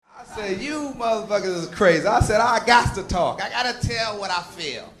said, you motherfuckers is crazy. I said, I got to talk. I got to tell what I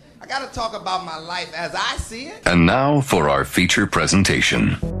feel. I got to talk about my life as I see it. And now for our feature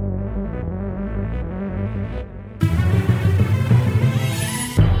presentation.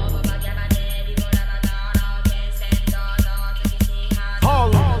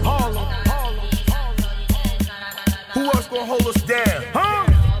 Who else gonna hold us down? Huh?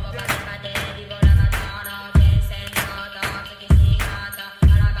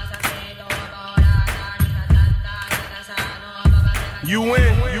 You win,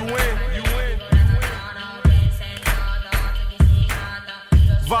 you win, you win.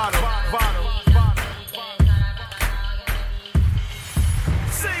 Vado.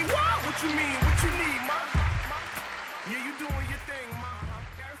 Say what? What you mean? What you need, ma? Yeah, you doing your thing, ma.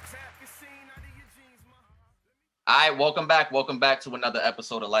 Tap your scene out of your jeans, ma. All right, welcome back to another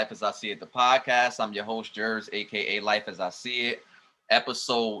episode of Life as I See It, the podcast. I'm your host, Jers, aka Life as I See It,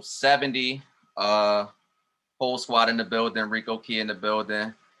 episode 70. Whole squad in the building, Rico Key in the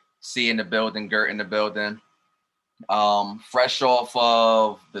building, C in the building, Gert in the building. Fresh off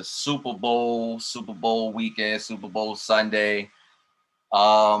of the Super Bowl weekend, Super Bowl Sunday.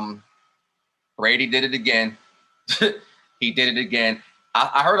 Brady did it again. He did it again.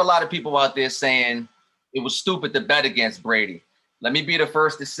 I heard a lot of people out there saying it was stupid to bet against Brady. Let me be the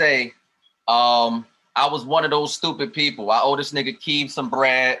first to say, I was one of those stupid people. I owe this nigga Keem some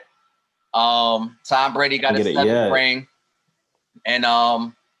bread. Tom Brady got his 7th ring. And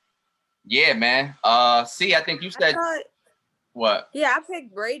yeah, man. See, I think you said what? Yeah, I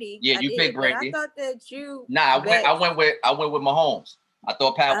picked Brady. Yeah, you picked Brady. I thought that you I went with Mahomes. I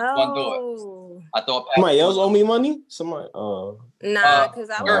thought Pat was gonna do it. I thought Pat somebody else owe me money? Somebody Nah, because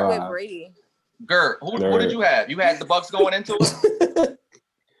I went with Brady. Gert, who did you have? You had the Bucks going into it?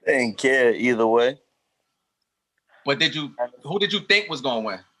 Didn't care either way. But who did you think was gonna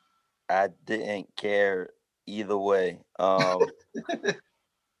win? I didn't care either way. I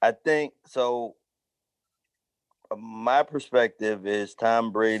think so. My perspective is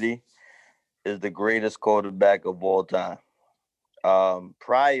Tom Brady is the greatest quarterback of all time.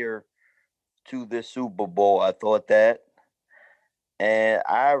 Prior to this Super Bowl, I thought that. And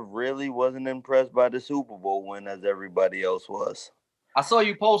I really wasn't impressed by the Super Bowl win as everybody else was. I saw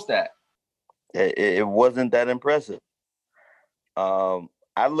you post that. It wasn't that impressive.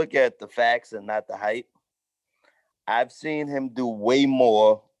 I look at the facts and not the hype. I've seen him do way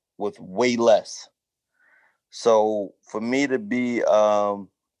more with way less. So for me to be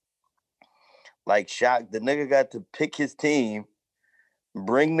like shocked, the nigga got to pick his team,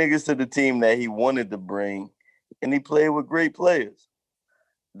 bring niggas to the team that he wanted to bring, and he played with great players.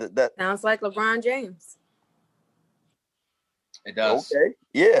 That sounds like LeBron James. It does. Okay.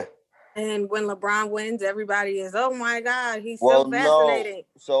 Yeah. And when LeBron wins, everybody is, oh my God, he's so fascinating. No.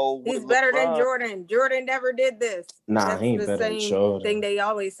 So he's better than Jordan. Jordan never did this. Nah, That's he ain't the better than same Jordan. thing they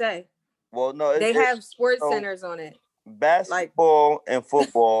always say. Well, no, they have sports centers on it. Basketball and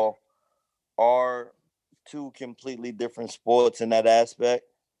football are two completely different sports in that aspect.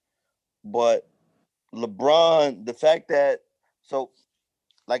 But LeBron, the fact that,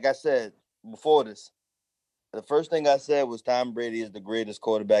 like I said before this, the first thing I said was Tom Brady is the greatest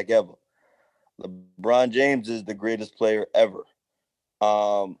quarterback ever. LeBron James is the greatest player ever.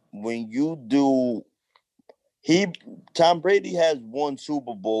 When you do, Tom Brady has won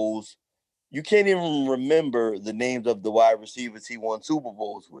Super Bowls. You can't even remember the names of the wide receivers he won Super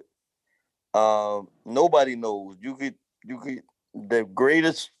Bowls with. Nobody knows. You could, the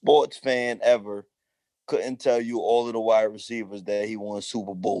greatest sports fan ever couldn't tell you all of the wide receivers that he won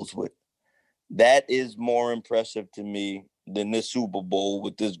Super Bowls with. That is more impressive to me than this Super Bowl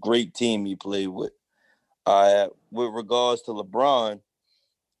with this great team he played with. With regards to LeBron,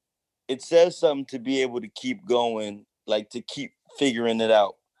 it says something to be able to keep going, like to keep figuring it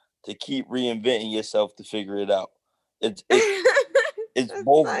out, to keep reinventing yourself to figure it out. It's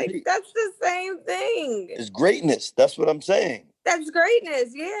both. Like, that's the same thing. It's greatness. That's what I'm saying. That's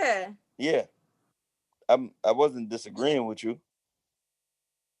greatness. Yeah. Yeah. I wasn't disagreeing with you.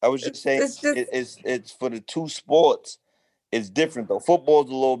 I was just saying it's for the two sports. It's different though. Football's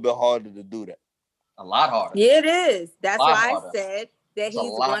a little bit harder to do that. A lot harder. Yeah, it is. That's why I said that he's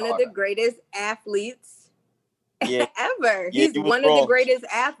one of the greatest athletes ever. Yeah, he's one of the greatest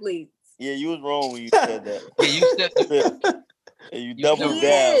athletes. Yeah, you was wrong when you said that. Yeah, you said and you doubled he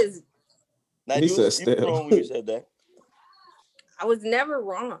down. Is. Now, you was wrong when you said that. I was never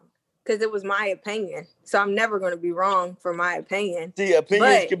wrong. Because it was my opinion. So I'm never going to be wrong for my opinion. See,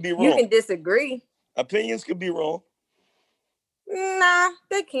 opinions can be wrong. You can disagree. Opinions can be wrong. Nah,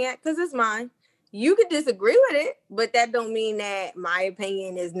 they can't because it's mine. You could disagree with it, but that don't mean that my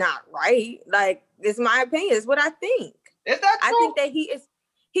opinion is not right. Like, it's my opinion. It's what I think. Is that true? I think that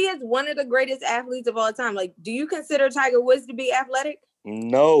he is one of the greatest athletes of all time. Like, do you consider Tiger Woods to be athletic?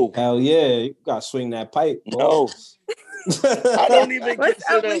 No. Hell yeah, you gotta swing that pipe. No. I don't even What's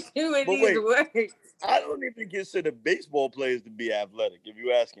up consider. with you and but these wait. words? I don't even consider baseball players to be athletic. If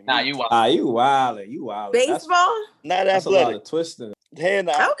you asking me, Nah, you Ah, you wildin'. You wildin'. Baseball? not That's a lot athletic. of twisting.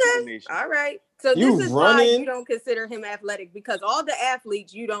 Okay. All right. So You this is why running? you don't consider him athletic, because all the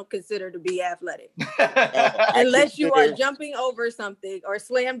athletes you don't consider to be athletic. Unless you are jumping over something or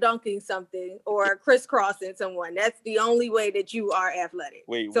slam dunking something or crisscrossing someone. That's the only way that you are athletic.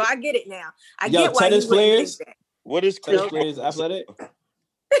 Wait, so I get it now. I Yo, get why tennis you wouldn't players? think that. What is Tennis Chris? players athletic?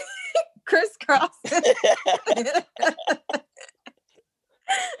 Crisscrossing.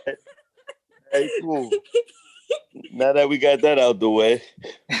 Hey, cool. Now that we got that out the way,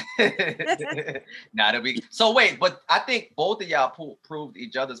 Now that we so wait, but I think both of y'all proved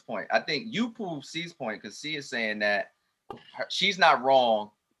each other's point. I think you proved C's point because C is saying that she's not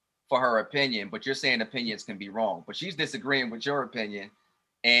wrong for her opinion, but you're saying opinions can be wrong. But she's disagreeing with your opinion,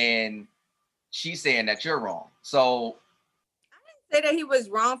 and she's saying that you're wrong. So say that he was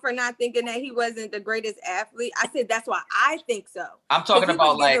wrong for not thinking that he wasn't the greatest athlete. I said that's why I think so. I'm talking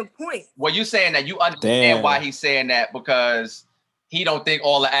about like points. Well, you saying that you understand why he's saying that because he don't think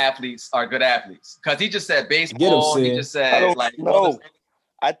all the athletes are good athletes. Because he just said baseball. He just said I don't like know.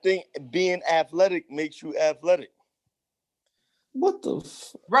 I think being athletic makes you athletic. What the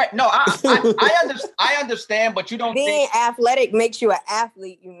right? No, I understand, but you don't being athletic makes you an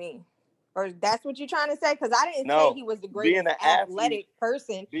athlete. You mean? Or that's what you're trying to say? Because I didn't say he was the greatest athletic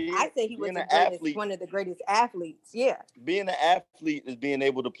person. I said he was one of the greatest athletes. Yeah. Being an athlete is being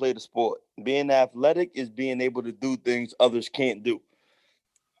able to play the sport. Being athletic is being able to do things others can't do.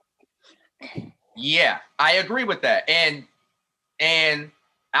 Yeah, I agree with that. And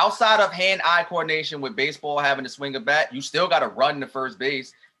outside of hand-eye coordination with baseball, having to swing a bat, you still got to run to first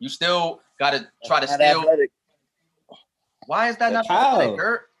base. You still got to try to steal. Athletic. Why is that not athletic,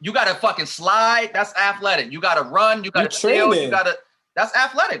 Kurt? You got to fucking slide. That's athletic. You got to run. You got to steal. You got to. That's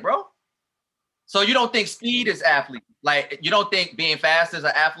athletic, bro. So you don't think speed is athlete? Like you don't think being fast is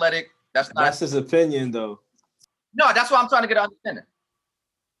an athletic? That's his opinion, though. No, that's what I'm trying to get an understanding.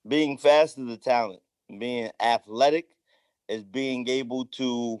 Being fast is a talent. Being athletic is being able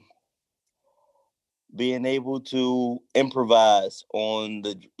to improvise on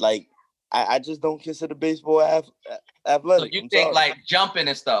the like. I just don't consider baseball athletic. So you think like jumping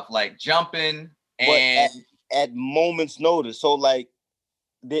and stuff, like jumping and at moment's notice. So like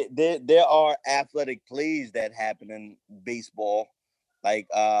there are athletic plays that happen in baseball. Like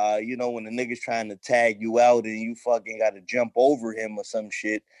when the nigga's trying to tag you out and you fucking gotta jump over him or some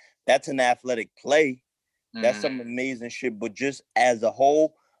shit. That's an athletic play. That's some amazing shit. But just as a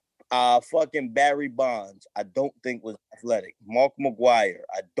whole, fucking Barry Bonds, I don't think was athletic. Mark McGwire,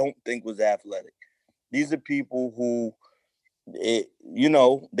 I don't think was athletic. These are people who, they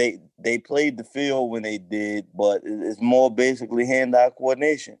played the field when they did, but it's more basically hand-eye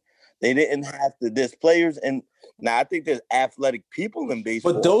coordination. They didn't have to. There's players, and now I think there's athletic people in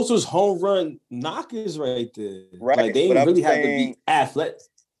baseball. But those was home run knockers right there. Right. Like they didn't really have to be athletic.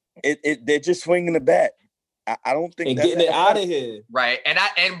 They're just swinging the bat. I don't think and that's getting it out of here. Right. And I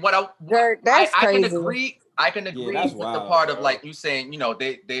can agree. I can agree with the part of like you saying,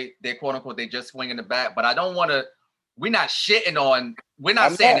 they quote unquote they just swinging the bat, but I don't want to. We're not shitting on. We're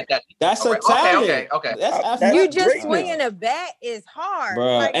not saying that's a talent. Okay. That's you just swinging a bat is hard,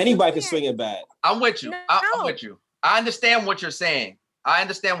 bro. Like, anybody can swing a bat. I'm with you. I'm with you. I understand what you're saying.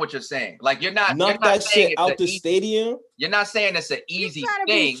 Like you're not that saying shit out the stadium. You're not saying it's an easy thing.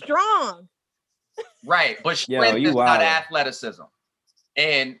 Be strong. Right, but strength is not athleticism.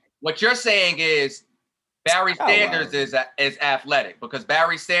 And what you're saying is Barry Sanders is athletic because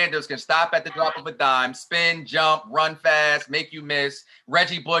Barry Sanders can stop at the drop of a dime, spin, jump, run fast, make you miss.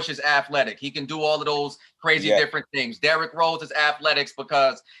 Reggie Bush is athletic. He can do all of those crazy different things. Derrick Rose is athletics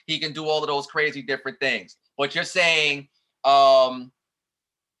because he can do all of those crazy different things. But you're saying Tim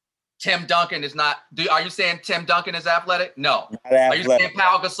Duncan is not. Are you saying Tim Duncan is athletic? No. Not athletic. Are you saying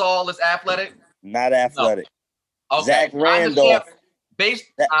Pau Gasol is athletic? Not athletic. No. Okay. Zach Randolph.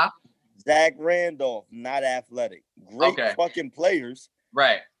 Zach Randolph, not athletic. Great fucking players.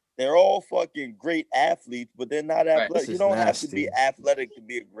 Right. They're all fucking great athletes, but they're not athletic. Right. You don't have to be athletic to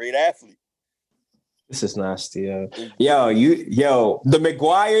be a great athlete. This is nasty, yo. The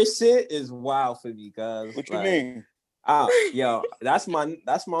McGuire shit is wild for me, guys. What you mean? That's my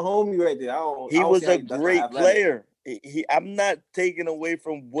homie right there. He was a great player. I'm not taking away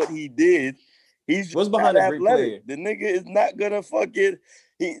from what he did. He's What's just behind not a great athletic. player? The nigga is not gonna fucking.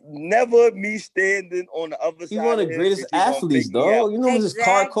 He never me standing on the other He's side one of of the him greatest is he gonna athletes, make me out. dog. You know what his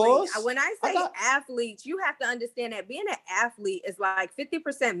car Exactly. costs? When I say athletes, you have to understand that being an athlete is like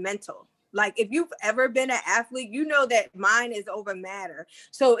 50% mental. Like if you've ever been an athlete, you know that mind is over matter.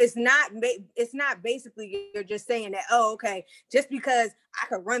 So it's not basically you're just saying that, oh, okay, just because I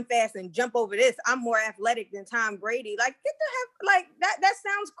could run fast and jump over this, I'm more athletic than Tom Brady. Like get the heck, like that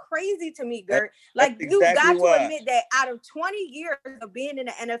sounds crazy to me, Gert. Like That's you exactly got why. to admit that out of 20 years of being in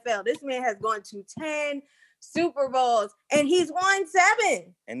the NFL, this man has gone to 10 Super Bowls and he's won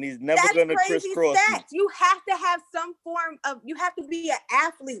 7. And he's never That's gonna crazy crisscross me. stats. You have to have some form of, you have to be an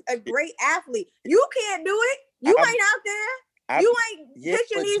athlete, a great athlete. You can't do it. You ain't out there. You ain't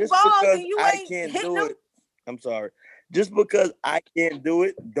pitching these balls and you ain't hitting them. I'm sorry. Just because I can't do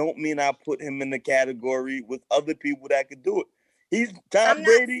it, don't mean I put him in the category with other people that could do it. He's Tom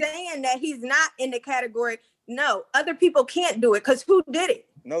Brady. I'm not saying that he's not in the category. No, other people can't do it because who did it?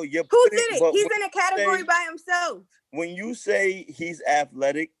 No, you're Who putting, did it? He's in a category by himself. When you say he's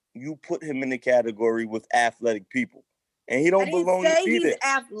athletic, you put him in the category with athletic people, and he don't belong to be there. He's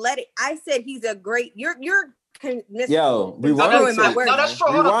athletic. I said he's a great. You're Yo, rewind my words. No, that's true.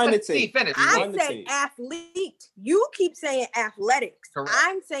 Hold on. Finish. I said athlete. You keep saying athletics. Correct.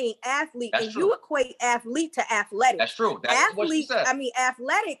 I'm saying athlete, That's and true. you equate athlete to athletic. That's true. That's what she said. I mean,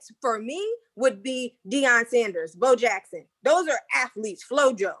 athletics for me would be Deion Sanders, Bo Jackson. Those are athletes.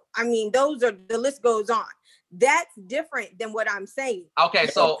 FloJo. I mean, those are, the list goes on. That's different than what I'm saying. Okay,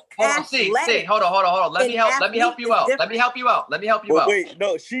 so hold on. See, hold on. Let me help you out. Let me help you out. Wait,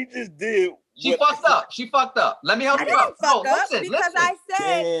 no, she just did. She fucked up. Let me help you out. No, listen. I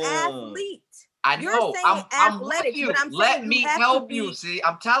said athlete. I know. You're saying athletics, with you. But I'm Let saying me help you. See,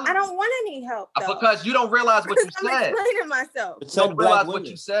 I'm telling you. I don't want any help though. Because you don't realize what you said. I'm explaining myself. It's You like don't realize black what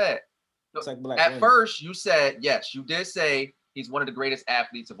women. you said. It's like black At women. first, you said, yes, you did say he's one of the greatest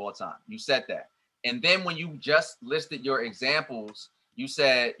athletes of all time. You said that. And then when you just listed your examples, you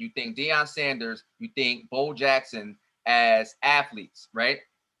said you think Deion Sanders, you think Bo Jackson as athletes, right?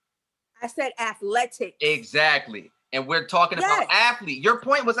 I said athletic. Exactly. And we're talking about athlete. Your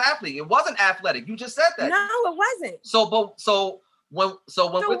point was athlete. It wasn't athletic. You just said that. No, it wasn't. So when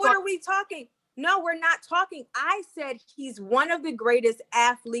what are we talking? No, we're not talking. I said he's one of the greatest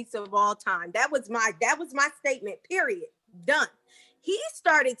athletes of all time. That was my statement. Period. Done. He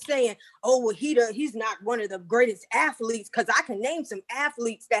started saying, "Oh, well, he's not one of the greatest athletes because I can name some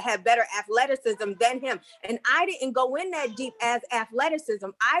athletes that have better athleticism than him." And I didn't go in that deep as athleticism.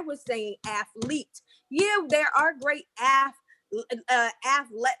 I was saying athlete. Yeah, there are great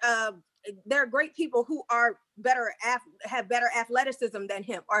there are great people who are have better athleticism than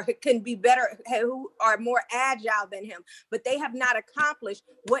him, or can be better, who are more agile than him, but they have not accomplished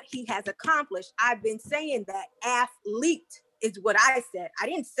what he has accomplished. I've been saying that athlete is what I said. I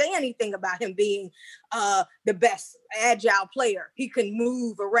didn't say anything about him being the best agile player. He can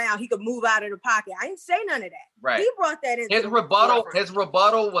move around. He could move out of the pocket. I didn't say none of that. Right. He brought that in. His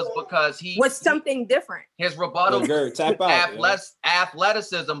rebuttal was because he was something different. His rebuttal was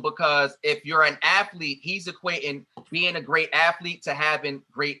athleticism, because if you're an athlete, he's equating being a great athlete to having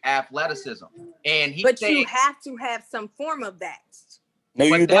great athleticism. And you have to have some form of that. No,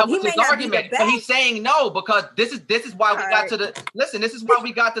 you that don't. was his argument. But he's saying no, because this is why we got to this is why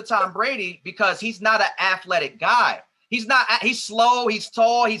we got to Tom Brady, because he's not an athletic guy. He's slow, he's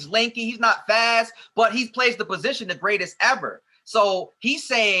tall, he's lanky, he's not fast, but he plays the position the greatest ever. So he's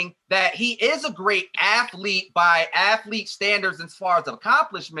saying that he is a great athlete by athlete standards as far as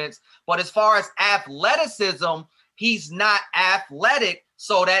accomplishments, but as far as athleticism, he's not athletic.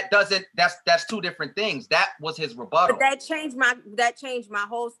 So that's two different things. That was his rebuttal. But that changed my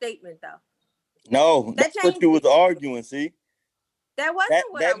whole statement though. No, that's what you was arguing, see? That wasn't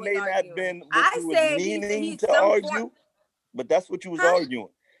what I was arguing. That may not have been what you was meaning to argue, but that's what you was arguing.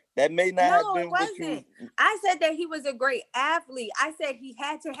 That may not have been what you... I said that he was a great athlete. I said he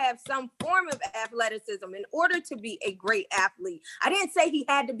had to have some form of athleticism in order to be a great athlete. I didn't say he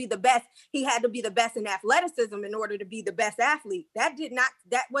had to be the best. He had to be the best in athleticism in order to be the best athlete. That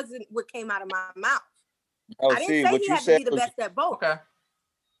wasn't what came out of my mouth. Oh, I didn't say he had to be the best at both. Okay.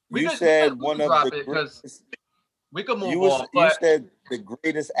 We said one of the greatest... We could move on. You said the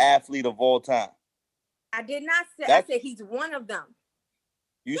greatest athlete of all time. I did not say. I said he's one of them.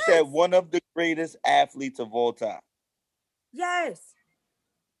 You said one of the greatest athletes of all time. Yes.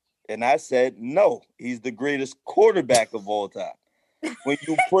 And I said, no, he's the greatest quarterback of all time. When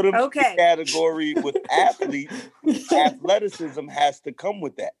you put him in the category with athletes, athleticism has to come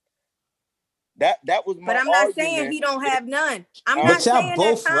with that. That was my But I'm not argument. saying he don't have none. I'm But not y'all saying that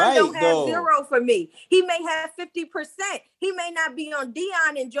both Tom right, don't have though. 0 for me. He may have 50%. He may not be on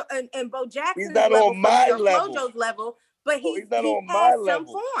Dion and Bo Jackson's He's not level on for my me or level. Flojo's level, but No, he he's not on my has some level.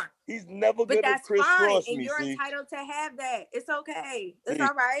 form. He's never But gonna that's crisscross fine, and me. you're See, entitled to have that. It's okay. It's See.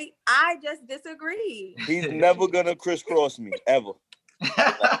 all right. I just disagree. he's never gonna crisscross me ever. He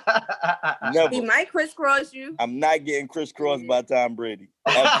Never. might crisscross you. I'm not getting crisscrossed by Tom Brady.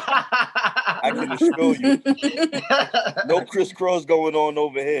 Ever. I can assure you. No crisscross going on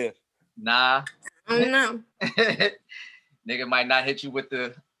over here. Nah. I don't know. Nigga might not hit you with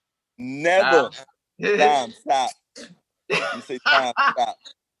the Never. Tom, stop. You say Tom, stop.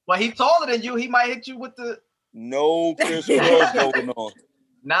 Well, he taller than you. He might hit you with the No crisscross going on.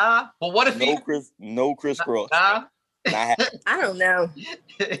 nah. But what if No crisscross. Nah. I don't know.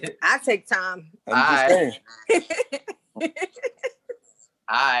 I take Tom. I'm just saying.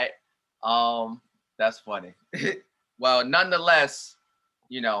 All right. That's funny. Well, nonetheless,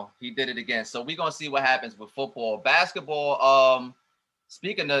 you know, he did it again. So we're gonna see what happens with football. Basketball,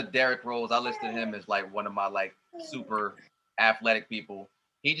 speaking of Derrick Rose, I listed him as like one of my like super athletic people.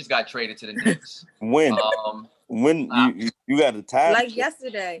 He just got traded to the Knicks. When you got a time like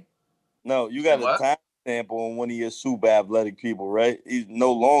yesterday. No, you got a time stamp on one of your super athletic people, right? He's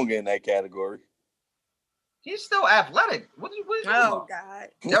no longer in that category. He's still athletic. What are you Oh God.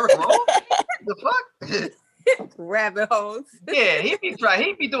 Derrick Rose? The fuck? Rabbit holes. Yeah, he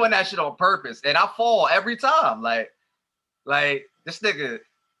be doing that shit on purpose, and I fall every time. Like this nigga,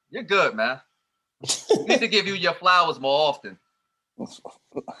 you're good, man. You need to give you your flowers more often.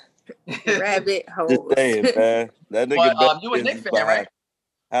 Rabbit holes. Just saying, man. That nigga. But you a Knicks fan, right?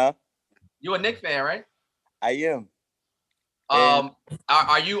 Huh? You a Knicks fan, right? I am.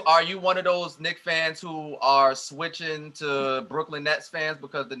 Are you one of those Knicks fans who are switching to Brooklyn Nets fans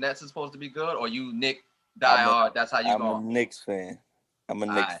because the Nets is supposed to be good, or you Knicks diehard? That's how you go. I'm a Knicks fan. I'm a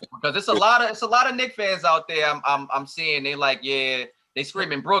Knicks fan because it's a lot of Knicks fans out there. I'm seeing they like they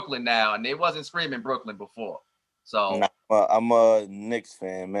screaming Brooklyn now, and they wasn't screaming Brooklyn before. So I'm a Knicks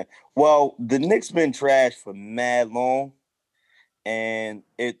fan, man. Well, the Knicks been trash for mad long, and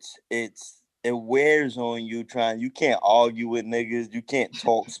it wears on you. You can't argue with niggas. You can't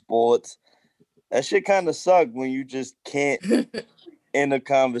talk sports. That shit kind of suck when you just can't end a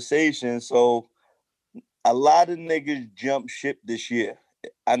conversation. So a lot of niggas jump ship this year.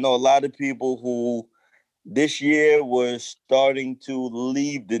 I know a lot of people who this year were starting to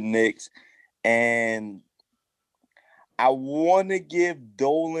leave the Knicks, and I want to give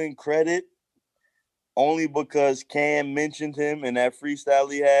Dolan credit only because Cam mentioned him in that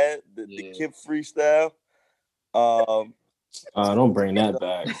freestyle he had, the Kip freestyle. Don't bring that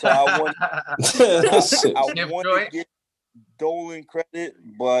back. So I want to give Dolan credit,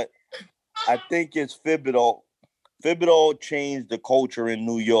 but I think it's Thibodeau. Thibodeau changed the culture in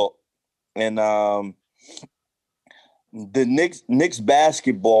New York, and the Knicks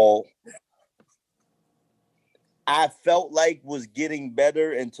basketball, I felt like was getting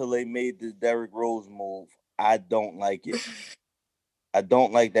better until they made the Derrick Rose move. I don't like it. I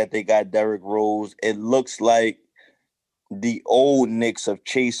don't like that they got Derrick Rose. It looks like the old Knicks of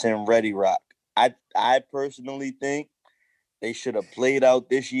Chase and Reddy Rock. I personally think they should have played out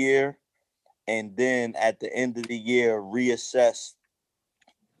this year and then at the end of the year reassess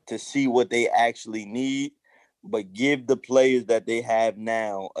to see what they actually need, but give the players that they have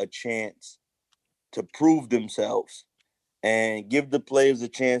now a chance to prove themselves and give the players a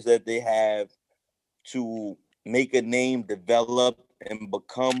chance that they have to make a name, develop, and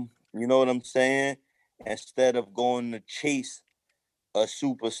become, you know what I'm saying? Instead of going to chase a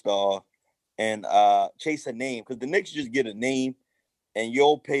superstar and chase a name. Because the Knicks just get a name and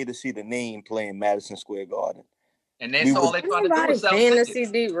you'll pay to see the name playing Madison Square Garden. And that's all they trying to do is sell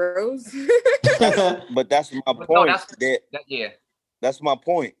tickets. D Rose. But that's my point. No, that's my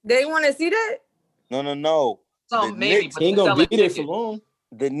point. They want to see that? No. Some maybe, Knicks ain't gonna be there for long.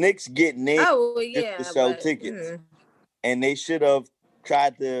 The Knicks get named to sell tickets, and they should have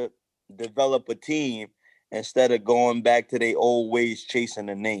tried to develop a team instead of going back to their old ways chasing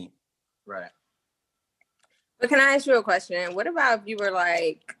a name. Right. But can I ask you a question? What about if you were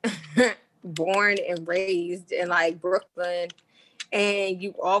like born and raised in like Brooklyn and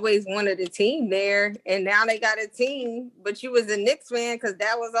you always wanted a team there and now they got a team, but you was a Knicks fan because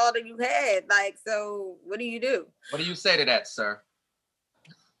that was all that you had. Like, so what do you do? What do you say to that, sir?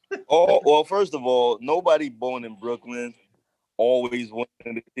 Oh, well, first of all, nobody born in Brooklyn always wanted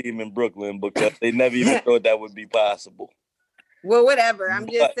a team in Brooklyn because they never even thought that would be possible. Well, whatever. I'm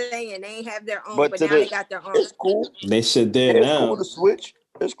just saying they ain't have their own, but now they got their own. It's cool. They should did it's now. Cool to switch.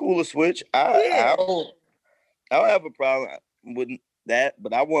 It's cool to switch. Yeah. I don't have a problem with that,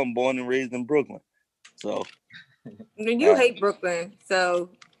 but I wasn't born and raised in Brooklyn. So You hate Brooklyn, so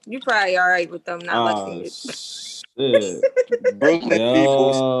you probably all right with them not liking it. Shit. Brooklyn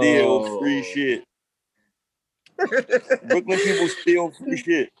people steal free Yo. shit. Brooklyn people steal free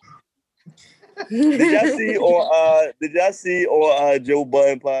shit. Did y'all see on Joe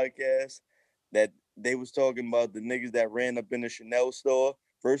Budden podcast that they was talking about the niggas that ran up in the Chanel store?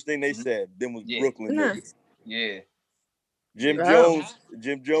 First thing they said, them was Brooklyn niggas. Yeah. Jim Wow.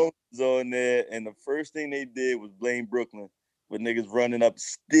 Jones was on there, and the first thing they did was blame Brooklyn with niggas running up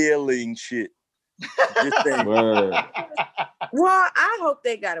stealing shit. Just saying. Word. Well, I hope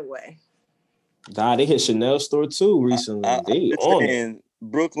they got away. Nah, they hit Chanel store too recently. I'm They just on it. saying,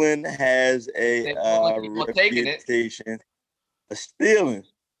 Brooklyn has a Brooklyn people taking it. reputation of stealing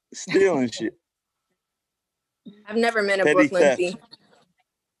shit. I've never met a Petty Brooklyn theft. thief.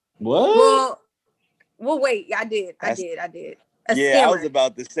 What? Well, wait. I did. A Yeah, I was scammer.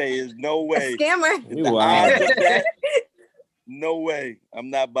 about to say, there's no A way. scammer. You The wild. odds of that, no way.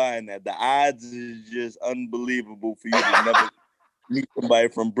 I'm not buying that. The odds is just unbelievable for you to never meet somebody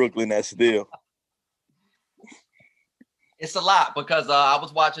from Brooklyn that steal. It's a lot because I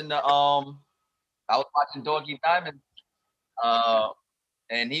was watching Doggy Diamond,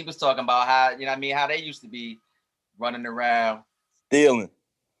 and he was talking about how how they used to be running around stealing.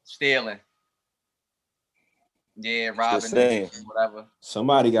 Yeah, robbing saying. and whatever.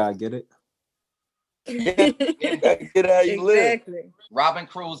 Somebody gotta get it. Get how you live. Exactly. Robin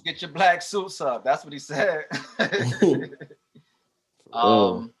Cruz, get your black suits up. That's what he said.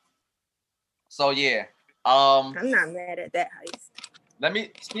 Oh. So yeah. I'm not mad at that heist.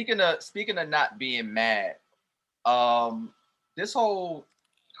 Speaking of not being mad, this whole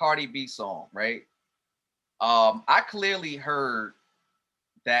Cardi B song, right? I clearly heard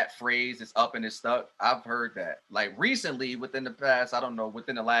that phrase is up and it's stuck. I've heard that. Like recently, within the past, I don't know,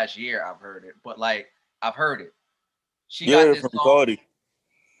 within the last year, I've heard it. But like I've heard it. She You got heard this it from song. Cardi.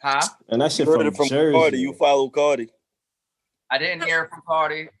 Huh? And that shit You heard from it from Jersey. Cardi. You follow Cardi. I didn't hear it from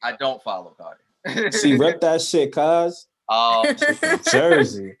Cardi. I don't follow Cardi. See, rep that shit, cuz.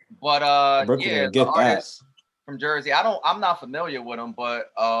 Jersey. But Brooklyn yeah, will get the artist from Jersey. I'm not familiar with him,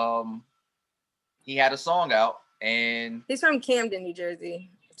 but he had a song out and He's from Camden, New Jersey.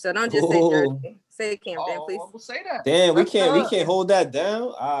 So don't just say Jersey. Say Camden, please. We'll say that. Damn, we can't hold that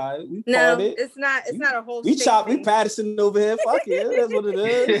down. All right, we No, part it. it's not a whole We state chop, thing. we Patterson over here. Fuck it, that's what it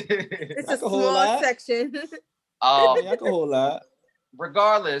is. It's I a can hold small that. section. I can hold that.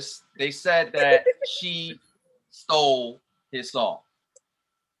 Regardless, they said that she stole his song.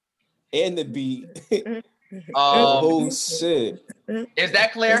 And the beat. Oh shit. Is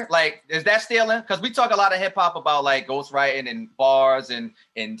that clear? Like, is that stealing? Because we talk a lot of hip hop about like ghostwriting and bars and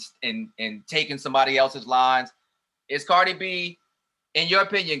taking somebody else's lines. Is Cardi B, in your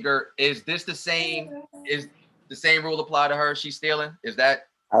opinion, Gert, is this the same? Is the same rule apply to her? She's stealing? Is that?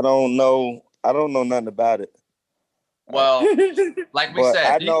 I don't know nothing about it. Well, like we But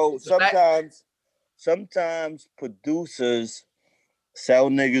said, I know sometimes producers sell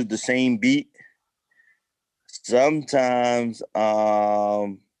niggas the same beat. Sometimes,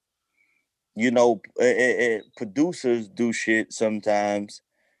 producers do shit sometimes,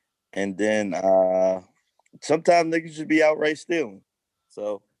 and then sometimes niggas should be outright stealing.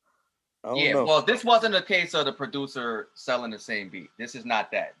 So I don't know. Well, this wasn't a case of the producer selling the same beat. This is not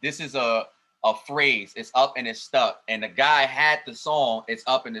that. This is a phrase. It's up and it's stuck, and the guy had the song. It's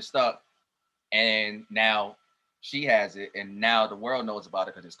up and it's stuck, and now she has it, and now the world knows about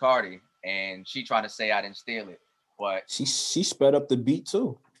it because it's Cardi. And she trying to say I didn't steal it, but she sped up the beat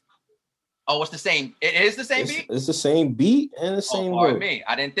too. Oh, it's the same. It is the same beat. It's the same beat and the same pardon word. me.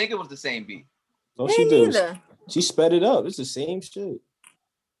 I didn't think it was the same beat. What she do? She sped it up. It's the same shit.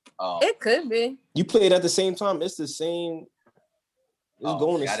 Oh, it could be. You play it at the same time. It's the same. It's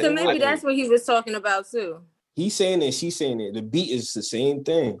going the same. So maybe that's what he was talking about too. He's saying it. She's saying it. The beat is the same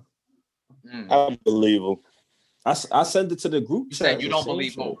thing. I believe him. I sent it to the group. You said you don't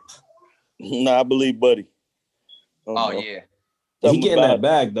believe who? No, I believe Buddy. Oh yeah. He getting that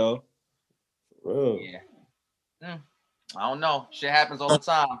bag though. Bro. Yeah. I don't know. Shit happens all the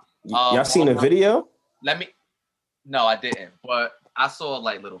time. Y'all seen the video? No, I didn't. But I saw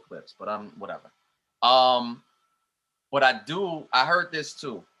like little clips. But whatever. But I heard this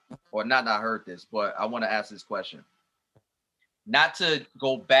too, or not heard this, but I want to ask this question. Not to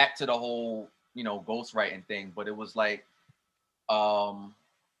go back to the whole, ghostwriting thing, but it was like,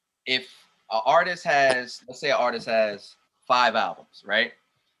 if let's say an artist has 5 albums, right?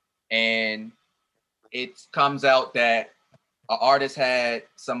 And it comes out that an artist had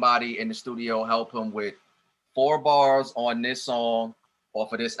somebody in the studio help him with 4 bars on this song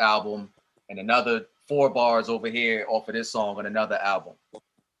off of this album, and another 4 bars over here off of this song on another album.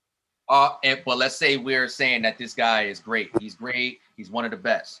 But let's say we're saying that this guy is great. He's great. He's one of the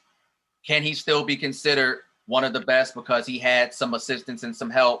best. Can he still be considered one of the best because he had some assistance and some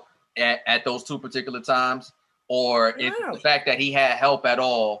help at those 2 particular times? Or is the fact that he had help at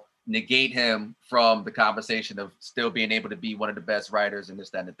all negate him from the conversation of still being able to be one of the best writers and this,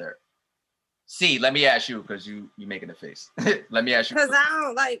 that, and the third? See, let me ask you, because you making a face. Let me ask you. Because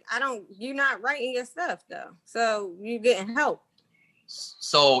you're not writing your stuff though. So you getting help.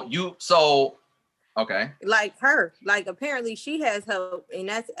 Okay. Like her, like apparently she has help and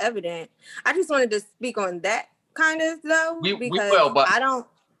that's evident. I just wanted to speak on that kind of though. We will, but I don't.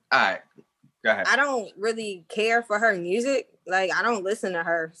 All right. Go ahead. I don't really care for her music. Like I don't listen to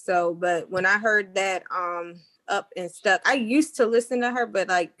her. So, but when I heard that Up and Stuck, I used to listen to her, but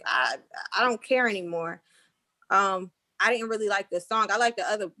like I don't care anymore. I didn't really like the song. I like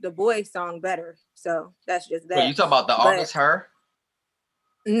the boy song better. So that's just that. Wait, you talking about the artist her?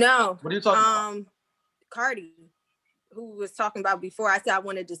 No. What are you talking about? Cardi, who was talking about before. I said I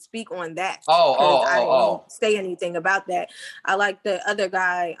wanted to speak on that. I didn't say anything about that. I like the other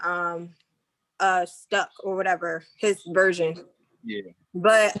guy, Stuck or whatever, his version. Yeah.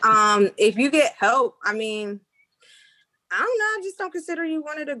 But if you get help, I mean, I don't know. I just don't consider you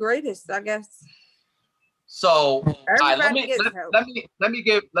one of the greatest, I guess. So all right, let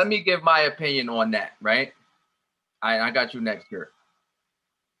me give my opinion on that, right? I got you next here.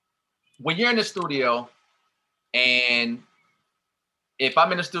 When you're in the studio, and if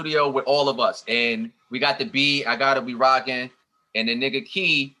I'm in the studio with all of us and we got the beat, I gotta be rocking, and the nigga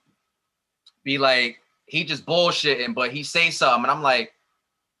Key be like, he just bullshitting, but he say something, and I'm like,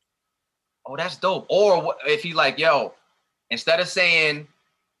 oh, that's dope. Or if he like, yo, instead of saying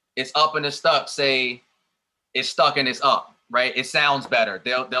it's up and it's stuck, say it's stuck and it's up, right? It sounds better.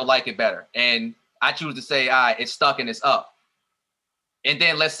 They'll like it better. And I choose to say, all right, it's stuck and it's up. And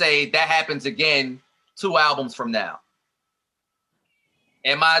then let's say that happens again 2 albums from now.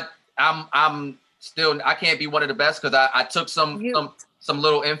 I'm still, I can't be one of the best because I took some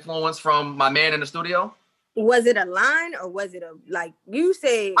little influence from my man in the studio. Was it a line or was it like you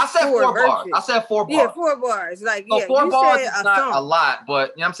said? I said 4 bars. I said 4 bars. Yeah, 4 bars. Like, so yeah, 4 you bars said is not song. a lot,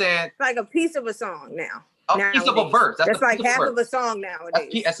 but you know what I'm saying? It's like a piece of a song now. A piece of a verse. That's like half of a song nowadays.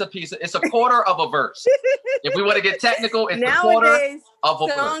 It's a quarter of a verse. If we want to get technical, it's nowadays, a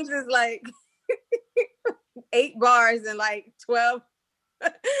quarter of a songs verse. is like 8 bars and like 12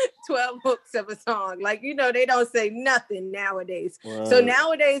 hooks of a song. Like, you know, they don't say nothing nowadays. Wow. So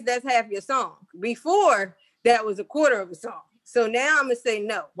nowadays, that's half your song. Before, that was a quarter of a song. So now I'm going to say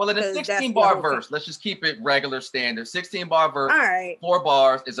no. Well, in a 16-bar verse, let's just keep it regular standard. 16-bar verse, all right. 4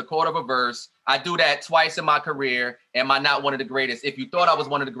 bars is a quarter of a verse. I do that twice in my career. Am I not one of the greatest? If you thought I was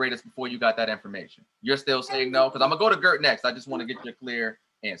one of the greatest before you got that information, you're still saying no? Because I'm going to go to Gert next. I just want to get your clear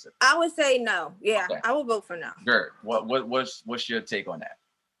answer. I would say no. Yeah, okay. I will vote for no. Gert, what's your take on that?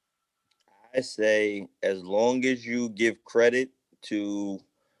 I say as long as you give credit to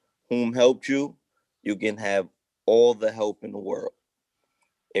whom helped you, you can have all the help in the world.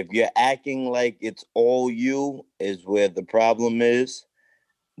 If you're acting like it's all you is where the problem is.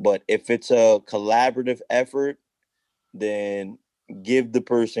 But if it's a collaborative effort, then give the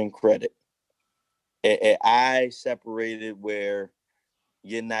person credit. I separated where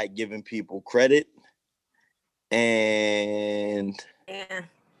you're not giving people credit, and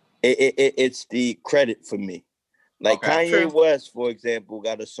it's the credit for me. Like Kanye West, for example,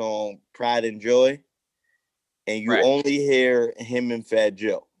 got a song Pride and Joy, and you only hear him and Fat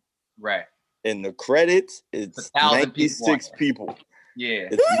Joe. Right. In the credits, it's 96 people. Yeah.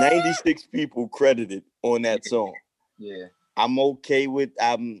 It's 96 people credited on that song. Yeah. I'm okay with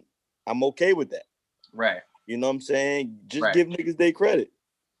that. Right. You know what I'm saying? Just give niggas their credit.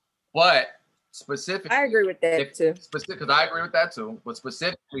 But specifically, I agree with that too. Because I agree with that too. But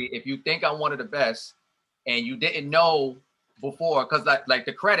specifically, if you think I'm one of the best and you didn't know before, because like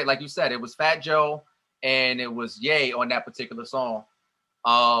the credit, like you said, it was Fat Joe and it was Ye on that particular song.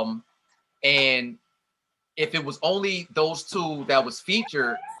 And if it was only those 2 that was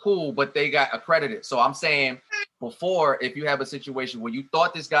featured, cool, but they got accredited. So I'm saying before, if you have a situation where you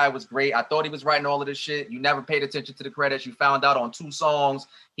thought this guy was great, I thought he was writing all of this shit, you never paid attention to the credits, you found out on 2 songs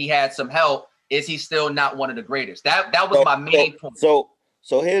he had some help, is he still not one of the greatest? That was my main point. So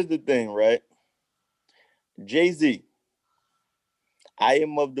here's the thing, right? Jay-Z. I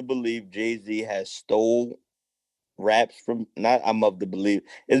am of the belief Jay-Z has stole raps from, not I'm of the belief,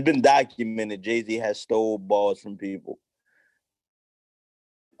 it's been documented Jay-Z has stole balls from people.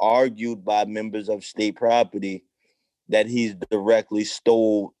 argued by members of state property that he's directly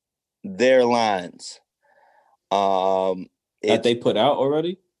stole their lines. That they put out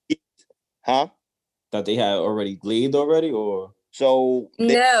already? Huh? That they had already gleaned already, or so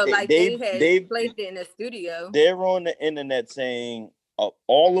they had played it in the studio. They're on the internet saying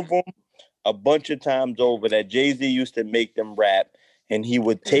all of them a bunch of times over that Jay-Z used to make them rap, and he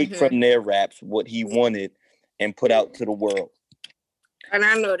would take from their raps what he wanted and put out to the world. And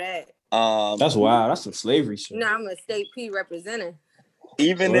I know that. That's wild. That's some slavery shit. No, I'm a state P representative.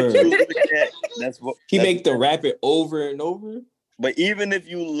 Even if you look at he make the rap it over and over. But even if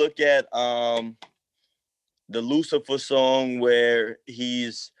you look at the Lucifer song where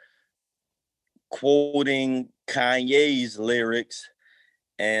he's quoting Kanye's lyrics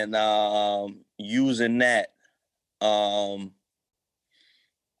and using that,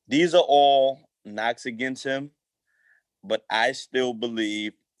 these are all knocks against him, but I still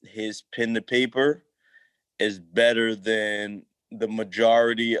believe his pen to paper is better than the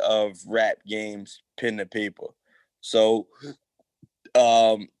majority of rap games pen to paper. So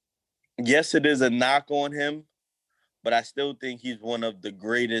yes, it is a knock on him, but I still think he's one of the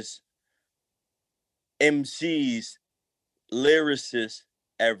greatest MCs, lyricists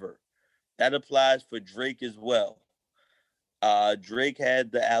ever. That applies for Drake as well. Drake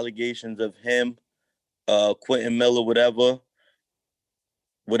had the allegations of him, Quentin Miller, whatever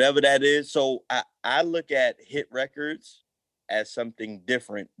that is. So I look at hit records as something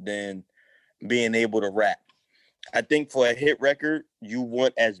different than being able to rap. I think for a hit record, you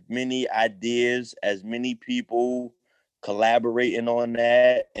want as many ideas, as many people collaborating on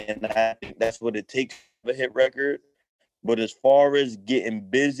that, and I think that's what it takes for a hit record. But as far as getting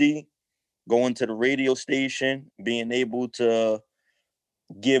busy, going to the radio station, being able to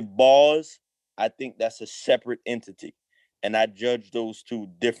give bars, I think that's a separate entity, and I judge those two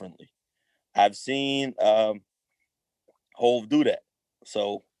differently. I've seen Hove do that,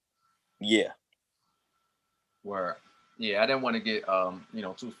 so yeah. Where, yeah, I didn't want to get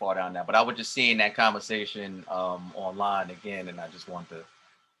too far down that, but I was just seeing that conversation online again, and I just want to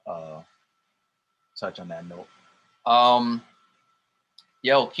touch on that note.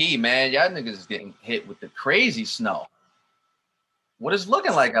 Yo, Key, man, y'all niggas is getting hit with the crazy snow. What is it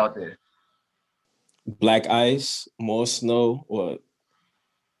looking like out there? Black ice, more snow.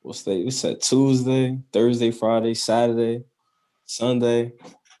 What's day? We said Tuesday, Thursday, Friday, Saturday, Sunday.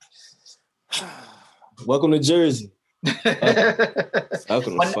 Welcome to Jersey.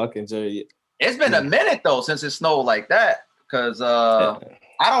 Welcome to fucking Jersey. It's been a minute though since it snowed like that, because I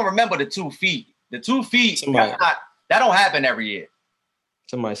don't remember the 2 feet. The 2 feet, that don't happen every year.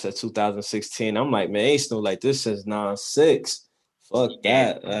 Somebody said 2016. I'm like, man, ain't snow like this since 9/6. Fuck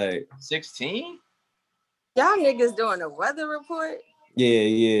that. Like 16? Y'all niggas doing a weather report?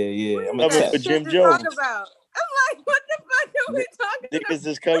 Yeah. I'm coming for Jim Jones. About? I'm like, what the fuck are we talking about? Niggas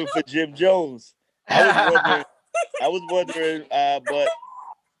is coming for Jim Jones. I was wondering, but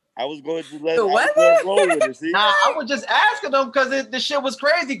I was going to let roll with it. See? Nah, I was just asking them because the shit was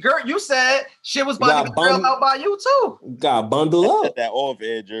crazy. Gert, you said shit was about to get grilled out by you too. Got bundled up. Set that off,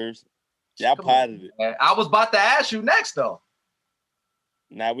 Edgers. Y'all potted it. I was about to ask you next though.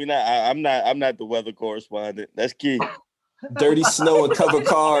 Nah, we not. I'm not the weather correspondent. That's Key. Dirty snow and covered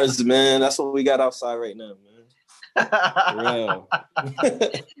cars, man. That's what we got outside right now, man. Real.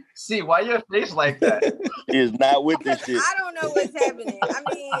 See, why your face like that? He is not with this shit. I don't know what's happening. I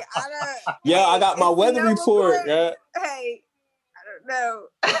mean, I don't. Yeah, I got my weather report. Yeah. Hey, I don't know.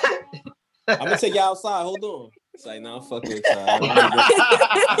 I'm gonna take you outside. Hold on. It's like, nah, fuck it.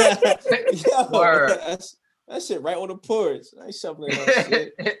 Yo, that shit right on the porch. I ain't shoveling that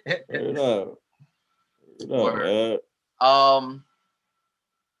shit. Word up. Man.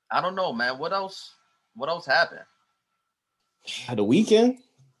 I don't know, man. What else happened? The weekend?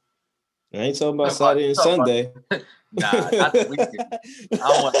 I ain't talking about Saturday and Sunday. Nah, not the weekend. I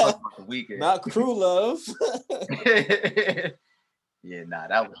don't want to talk about the weekend. Not crew love. Yeah, nah,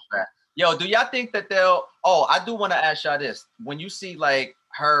 that was bad. Yo, do y'all think that they'll... Oh, I do want to ask y'all this. When you see, like,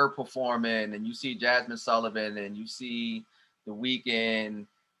 her performing and you see Jasmine Sullivan and you see The Weeknd,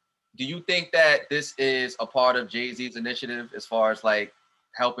 do you think that this is a part of Jay-Z's initiative as far as, like,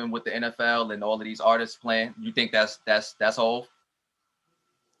 helping with the NFL and all of these artists playing? You think that's whole?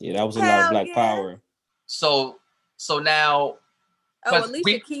 Yeah, that was a lot of Black power. So now... Oh,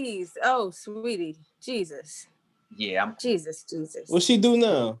 Alicia Keys. Oh, sweetie. Jesus. Yeah. Jesus. What's she do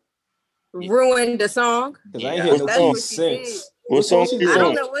now? Ruined the song. Because I ain't heard no Keys since. What song she is I did?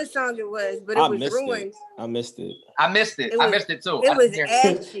 don't it? know what song it was, but it I was missed ruined. it. I missed it. I missed it. I missed it too. It I was didn't hear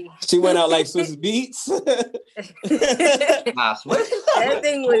it. ashy. She went out like Swiss Beats. Nah, Swiss. That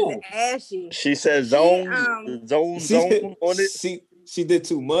thing was Cool. ashy. She said She zone on it. She did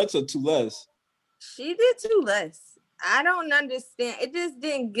too much or too less. She did too less. I don't understand. It just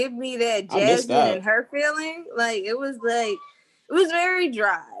didn't give me that I missed Jasmine that. and her feeling. Like it was very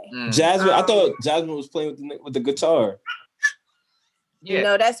dry. Jasmine, I thought Jasmine was playing with the guitar. Yeah.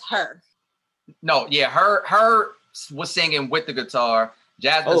 No, that's her. No, yeah, her was singing with the guitar.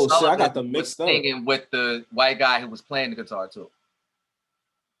 Jasmine Oh, shit, I Sullivan got them was mixed up. singing with the white guy who was playing the guitar too.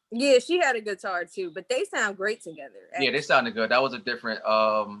 Yeah, she had a guitar too, but they sound great together. Actually. Yeah, they sounded good. That was a different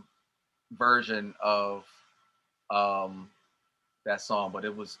version of that song, but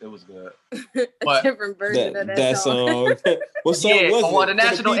it was good. But different version of that song. What song was it? The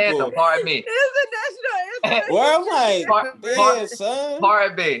national anthem. Pardon me. It's a national anthem. Well, I'm like, damn, son.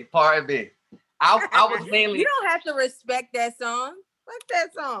 Pardon me. I was mainly. You don't have to respect that song. Fuck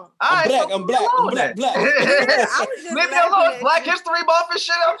that song. I'm black. Leave me alone. Black History Month and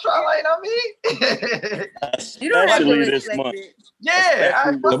shit. I'm trying, like, you don't have to respect month. it.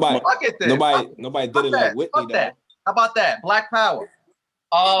 Yeah, nobody did it like Whitney though. How about that? Black Power.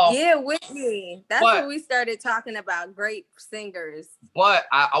 Yeah, Whitney. That's when we started talking about great singers. But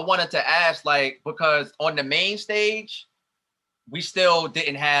I wanted to ask, like, because on the main stage, we still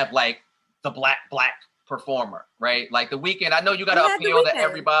didn't have like the black performer, right? Like The Weeknd. I know you got to appeal to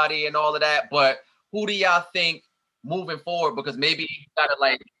everybody and all of that, but who do y'all think moving forward? Because maybe you got to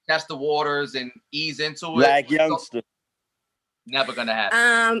like test the waters and ease into it. Black youngster. Never gonna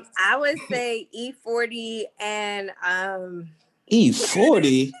happen. I would say E40 and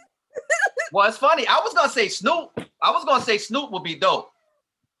E40. Well, it's funny. I was gonna say Snoop. Would be dope.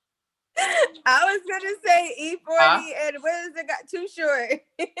 I was gonna say E40 and what is it? Got Too Short.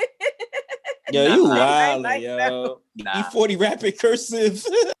 Yo, you wild, yo. Nah. E40 rapping cursive.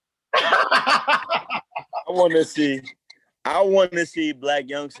 I want to see Black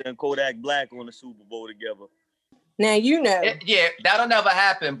Youngster and Kodak Black on the Super Bowl together. Now you know. Yeah, that'll never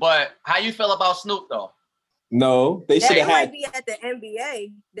happen. But how you feel about Snoop though? No, they should have had. Might be at the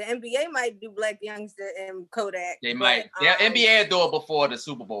NBA. The NBA might do Black Youngster and Kodak. They might. Yeah, NBA will do it before the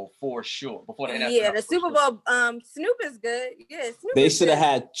Super Bowl for sure. Before the NFL. Yeah, the Super Bowl. Snoop is good. Yeah, Snoop. They should have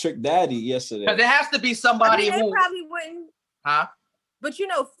had Trick Daddy yesterday. Because there has to be somebody they who probably wouldn't. Huh? But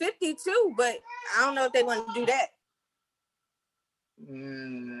 52. But I don't know if they want to do that.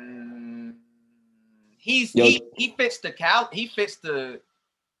 He fits the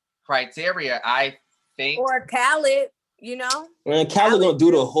criteria, I think. Or Khaled, you know. Man, Khaled gonna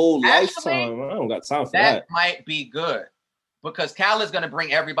do the whole lifetime. I don't got time for that. That might be good because Khaled's gonna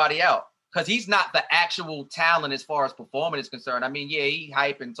bring everybody out because he's not the actual talent as far as performing is concerned. I mean, yeah, he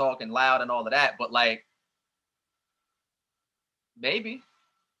hype and talking loud and all of that, but like maybe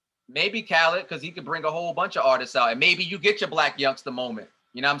Khaled because he could bring a whole bunch of artists out, and maybe you get your Black Youngster moment.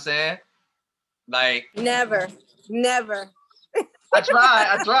 You know what I'm saying? Like never. I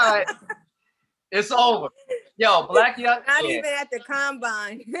tried. It's over. Yo, Black Youngster. Not even at the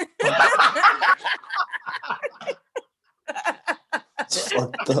combine.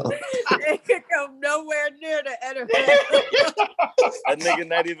 Fucked up. It could come nowhere near the NFL. That nigga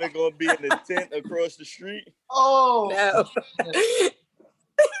not even gonna be in the tent across the street. Oh no.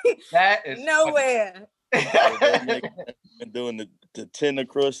 That is nowhere. And doing the tent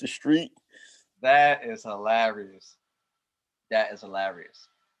across the street. That is hilarious.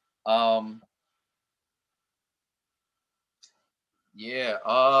 Yeah.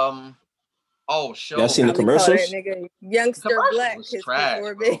 Oh, sure. Y'all seen the commercials? Youngster Black.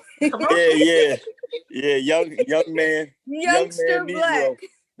 Yeah. Young man. Youngster Black. Negro.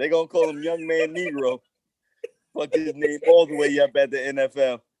 They gonna call him Young Man Negro. Fuck his name all the way up at the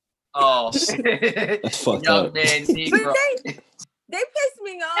NFL. Oh, that's fucked Young up. Man Negro. They pissed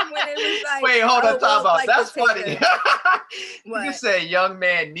me off when it was like. Wait, hold on, time out. Like that's funny. You say Young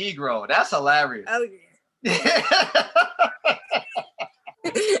Man Negro. That's hilarious. Oh yeah.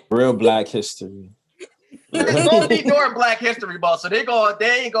 Real Black history. It's gonna be during Black History Month, so they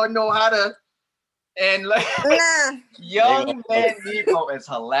ain't gonna know how to. And like, Young Man Negro is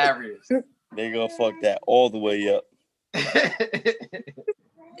hilarious. They gonna fuck that all the way up.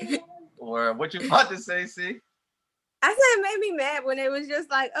 Or what you about to say, C? I said it made me mad when it was just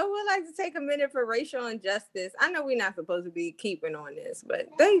like, oh, we'd like to take a minute for racial injustice. I know we're not supposed to be keeping on this, but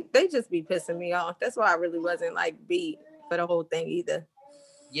they just be pissing me off. That's why I really wasn't like beat for the whole thing either.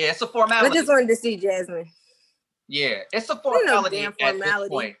 Yeah, it's a formality. I just wanted to see Jasmine. Yeah, it's a formality at this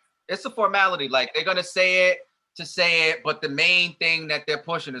point. It's a formality. Like they're gonna say it. to say it, but the main thing that they're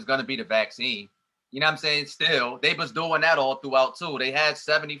pushing is going to be the vaccine. You know what I'm saying? Still, they was doing that all throughout too. They had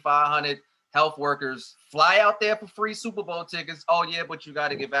 7,500 health workers fly out there for free Super Bowl tickets. Oh yeah, but you got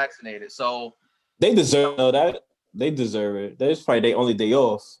to get vaccinated. So they deserve that. They deserve it. That's probably their only day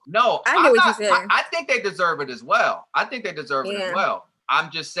off. No, I get what you're saying. I think they deserve it as well. I think they deserve it as well. I'm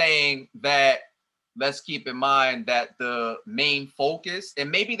just saying that let's keep in mind that the main focus,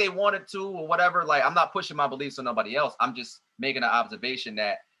 and maybe they wanted to or whatever, like I'm not pushing my beliefs on nobody else. I'm just making an observation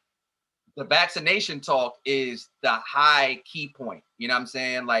that the vaccination talk is the high key point. You know what I'm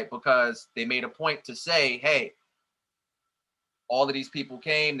saying? Like, because they made a point to say, hey, all of these people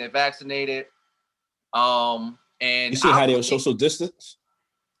came, they're vaccinated. And you see how they were social distance?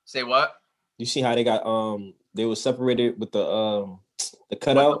 Say what? You see how they got they were separated with the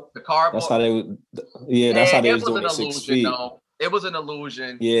cutout? The cardboard. That's how they would. Yeah, that's how they was doing it 6 feet. No, it was an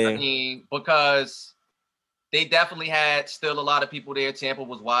illusion. Yeah, I mean, because they definitely had still a lot of people there. Tampa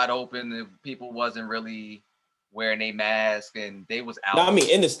was wide open, and people wasn't really wearing a mask, and they was out. No, I mean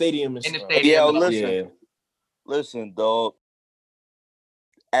in the stadium. In the stadium. Yeah, listen, dog.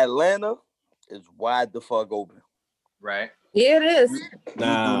 Atlanta is wide the fuck open. Right. Yeah, it is. You do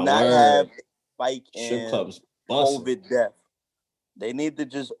not have a spike in COVID death. They need to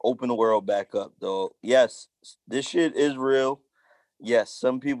just open the world back up, though. Yes, this shit is real. Yes,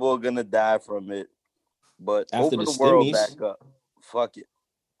 some people are gonna die from it, but after open the world back up. Fuck it.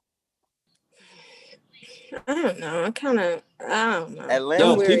 I don't know. I don't know.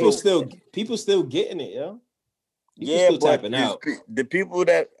 Atlanta, people still getting it, yo. People still tapping out. The people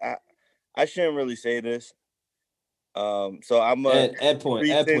that I shouldn't really say this. So I'm a Ed point,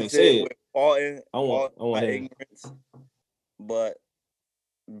 say it. I want my ignorance, but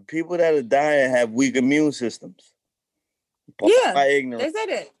people that are dying have weak immune systems. Yeah, my ignorance. They said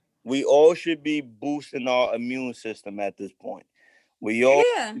it. We all should be boosting our immune system at this point. We all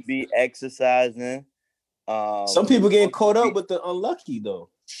should be exercising. Some people getting caught up with the unlucky though.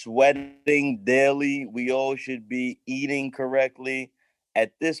 Sweating daily. We all should be eating correctly.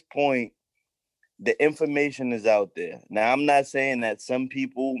 At this point, the information is out there. Now, I'm not saying that some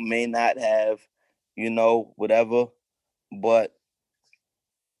people may not have, whatever, but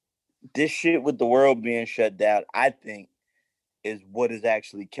this shit with the world being shut down, I think, is what is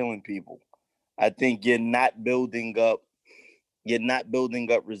actually killing people. I think you're not building up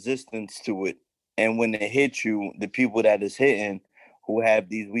resistance to it. And when it hits you, the people that is hitting who have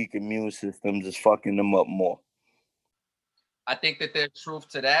these weak immune systems is fucking them up more. I think that there's truth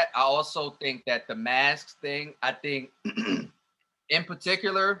to that. I also think that the masks thing, I think in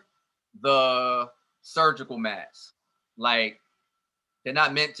particular, the surgical masks, like they're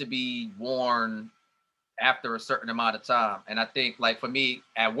not meant to be worn after a certain amount of time. And I think like for me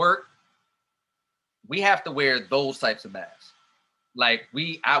at work, we have to wear those types of masks. Like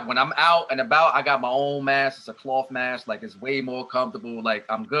when I'm out and about, I got my own mask. It's a cloth mask. Like it's way more comfortable. Like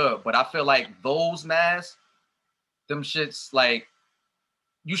I'm good. But I feel like those masks, them shits, like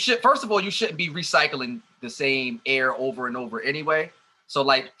you shouldn't be recycling the same air over and over anyway. So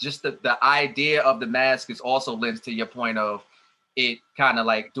like just the idea of the mask is also lends to your point of it kind of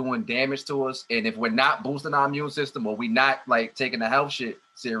like doing damage to us. And if we're not boosting our immune system or we not like taking the health shit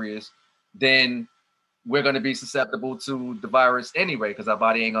serious, then we're going to be susceptible to the virus anyway, because our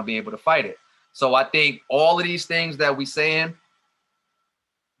body ain't going to be able to fight it. So I think all of these things that we saying,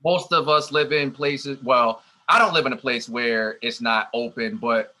 most of us live in places, well, I don't live in a place where it's not open,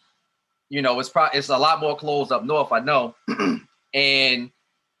 but it's a lot more closed up north, I know. And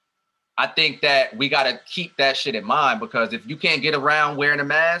I think that we got to keep that shit in mind, because if you can't get around wearing a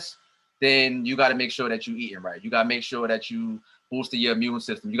mask, then you got to make sure that you're eating right. You got to make sure that you boosting your immune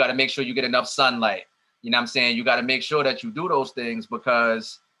system. You got to make sure you get enough sunlight. You know what I'm saying? You got to make sure that you do those things,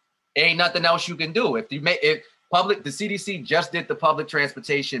 because ain't nothing else you can do. If the CDC just did the public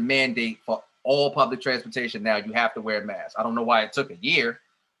transportation mandate for all public transportation. Now you have to wear a mask. I don't know why it took a year,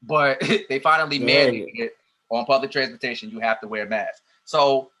 but they finally mandated it on public transportation. You have to wear a mask.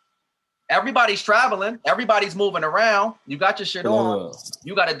 So everybody's traveling. Everybody's moving around. You got your shit on.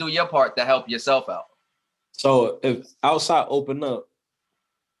 You got to do your part to help yourself out. So if outside open up,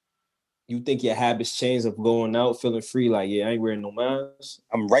 you think your habits change of going out, feeling free, like, yeah, I ain't wearing no mask?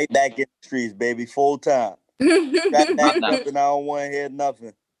 I'm right back in the streets, baby, full time. I don't want to hear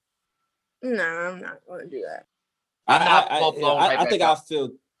nothing. No, I'm not going to do that. I think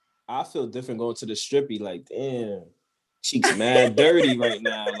I feel different going to the strippy. Like, damn, cheeks mad dirty right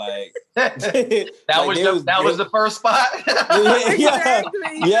now. Like that was the first spot. Exactly.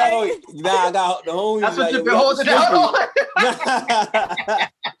 Yo, nah, I got the homies. That's what like, you've been holding down on.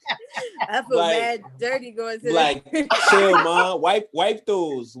 I feel Like- mad dirty going to like, chill, man.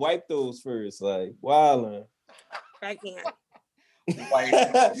 Wipe those first. Like, wildin'. I can't.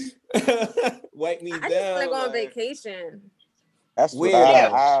 Wipe me I down. just want to go on like, vacation. That's what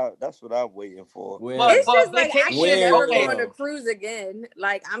Where? that's what I'm waiting for. where? It's just like I vacation- should never Where? go on a cruise again.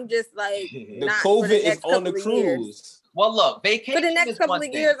 Like I'm just like the not for COVID the is next on the couple of years. cruise. Well, look, vacation For the next is couple one of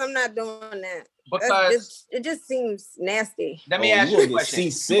thing, years, I'm not doing that. because It just seems nasty. let me Oh, ask you you a gonna get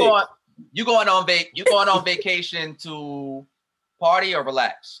question. seasick. You going on vacation to party or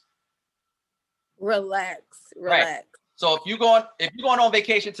relax? Relax. So if you're going on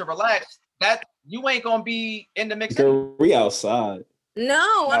vacation to relax, that you ain't gonna be in the mix. Girl, we outside.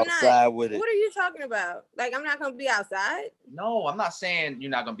 No, I'm Outside not. with it. What are you talking about? Like I'm not gonna be outside. No, I'm not saying you're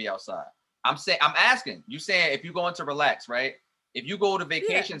not gonna be outside. I'm asking. You saying if you're going to relax, right? If you go to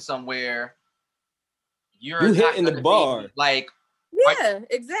vacation somewhere, you're You not hitting the gonna bar. be like Yeah,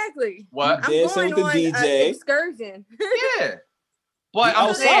 exactly. what? I'm Dancing going with on the an DJ. excursion. Yeah. But You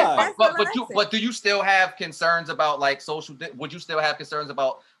I'm saying, outside. but do you still have concerns about like would you still have concerns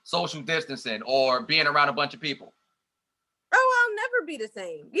about social distancing or being around a bunch of people? Oh, I'll never be the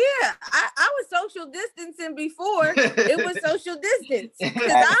same. Yeah, I was social distancing before it was social distance because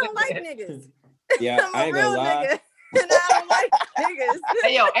I don't like niggas. Yeah, I'm I a ain't real gonna lie. nigga, and I don't like niggas.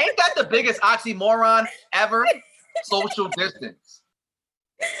 Hey yo, ain't that the biggest oxymoron ever? Social distance.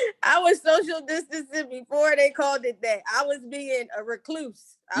 I was social distancing before they called it that. I was being a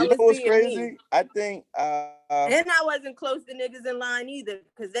recluse. I You was know what's being crazy? me. I think And I wasn't close to niggas in line either,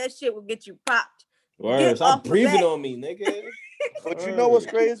 because that shit would get you popped. Word, stop off my breathing back. on me, nigga. but you know what's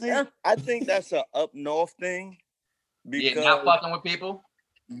Word. crazy? I think that's a up north thing. Yeah, Because not fucking with people.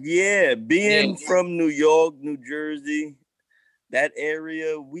 being from New York, New Jersey, that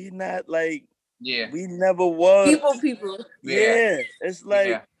area, we not like Yeah. we never was. People. Yeah. It's like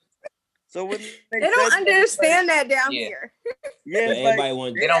Yeah. so when They don't understand that down Yeah. here. Yeah, But it's everybody like,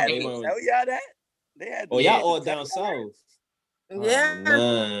 want. they They don't had get to it. tell y'all that. They had Oh, to y'all tell all y'all down that. south. Yeah. Oh,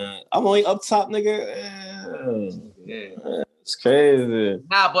 man. I'm only up top, nigga. Yeah. It's crazy.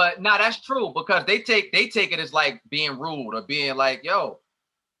 Nah, that's true because they take it as like being rude or being like, yo,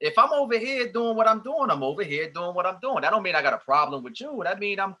 if I'm over here doing what I'm doing, I'm over here doing what I'm doing. That don't mean I got a problem with you. That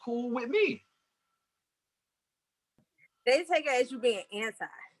mean I'm cool with me. They take it as you being anti.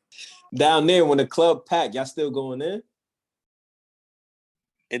 Down there, when the club packed, y'all still going in?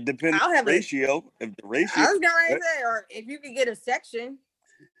 It depends I'll on have the a- ratio. If the ratio, I was gonna say, or if you could get a section.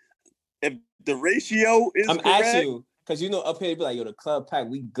 if the ratio is I'm correct, asking you, because you know up here, they be like, yo, the club packed,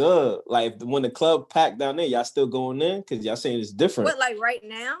 we good. Like, when the club packed down there, y'all still going in? Because y'all saying it's different. What, like right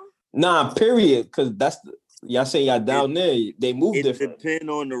now? Nah, period. Because y'all saying y'all down there, they move it different. depends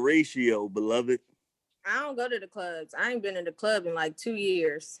on the ratio, beloved. I don't go to the clubs. I ain't been in the club in like 2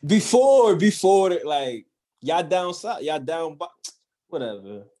 years. Before, like, y'all down south, y'all down,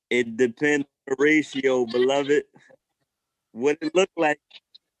 whatever. It depends on the ratio, beloved. What it look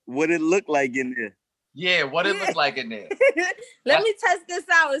like in there. Yeah, what it look like in there. Let me test this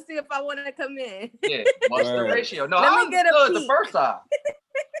out and see if I want to come in. Yeah, what's the Word. ratio? No, Let I me get a understood the peek. first time.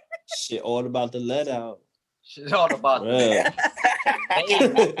 Shit, all about the let out. Shit all about Right.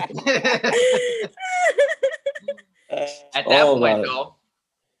 At that Oh, point, my- though.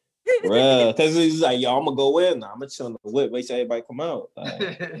 Bruh, because he's like, yo, I'm gonna go in. I'm gonna chill on the whip, wait till everybody come out. Like,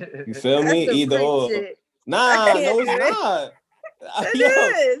 you feel me? That's some Either freak or. shit. Nah, I can't no, it's do it. not. It Yo,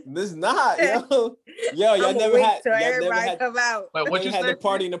 is. it's not, yo. Yo, y'all I'ma never wait had, till y'all never everybody had, come out. But what never you had the said?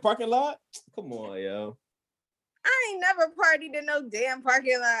 party in the parking lot? Come on, yo. I ain't never partied in no damn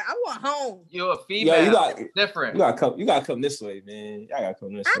parking lot. I want home. You're a female. Yo, you got, different. you gotta come this way, man. Y'all gotta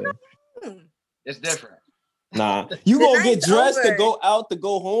come this I way. know. It's different. Nah, you The gonna get night's dressed over. to go out to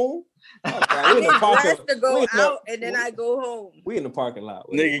go home? Okay, I we in the get parking. dressed to go we in the- out and then I go home. We in the parking lot.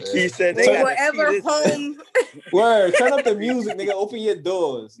 Nigga, Keith said they Well, gotta see whatever this. home Word, turn up the music, nigga. Open your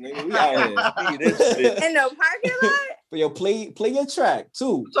doors, nigga. We out here. See this shit. in the parking lot. But yo, play your track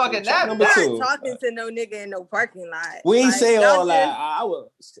too. You talking Track that number I'm two. not talking to no nigga in no parking lot. We ain't Like, say y'all all just- that. I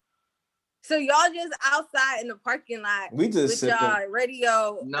will. So y'all just outside in the parking lot We just with sipping. y'all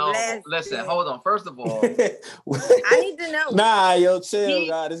radio. No, blasting. listen, hold on. First of all, I need to know. Nah, yo, chill, He-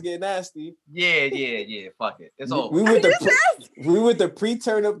 God. It's getting nasty. yeah. Fuck it. It's over. We with the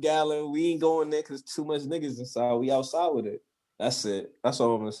pre-turn up gala. We ain't going there because too much niggas inside. We outside with it. That's it. That's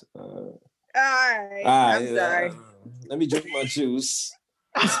all I'm gonna say. All right. I'm sorry. Let me drink my juice.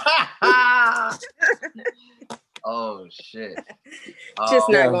 Oh shit. Just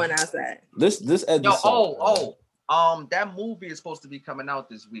not Yeah. going outside. This Yo, episode. that movie is supposed to be coming out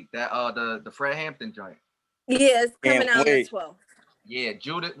this week. That the Fred Hampton joint. Yeah, it's coming Can't out on the wait. 12th. Yeah,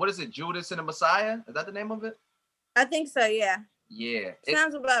 Judas. What is it? Judas and the Messiah? Is that the name of it? I think so, yeah. Yeah.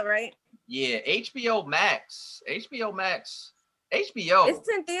 Sounds about right. Yeah. HBO Max. HBO. It's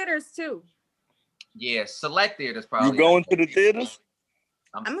in theaters too. Yeah. Select theaters You probably. going to the theaters?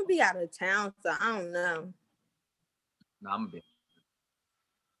 I'm gonna be out of town, so I don't know. No, I'm big.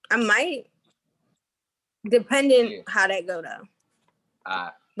 I might, depending how that go though.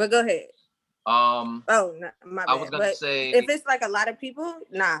 But go ahead. Oh, no, my bad. I was gonna but say if it's like a lot of people,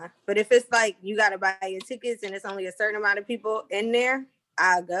 nah. But if it's like you gotta buy your tickets and it's only a certain amount of people in there,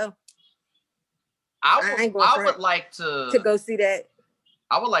 I'll go. I would like to go see that.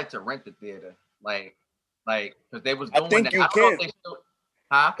 I would like to rent the theater, like because they was doing I think that. you I don't know can. if they still,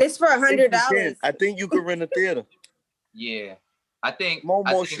 huh? It's for $100. I think you can rent a theater. Yeah, I think. I'm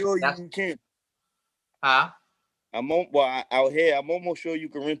almost sure you can. Huh? Out here, I'm almost sure you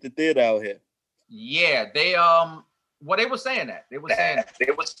can rent the theater out here. Yeah, they well, they were saying that.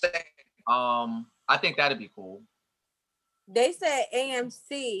 I think that'd be cool. They said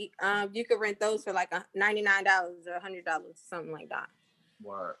AMC, you could rent those for like $99 or $100, something like that.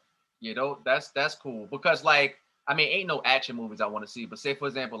 Word. You know, that's cool because like I mean, ain't no action movies I want to see, but say for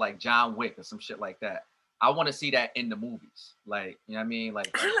example like John Wick or some shit like that. I want to see that in the movies. Like, you know what I mean?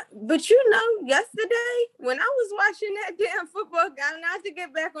 Like, but you know, yesterday when I was watching that damn football game, not to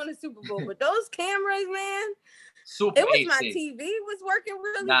get back on the Super Bowl, but those cameras, man, Super it was HD. my TV was working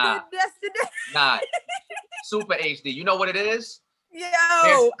really good yesterday. Nah, Super HD. You know what it is?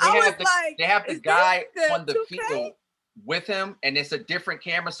 Yo, they have the guy on the 2K? Field with him, and it's a different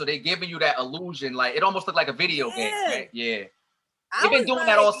camera, so they're giving you that illusion. Like, it almost looked like a video game, right? Yeah. They've been doing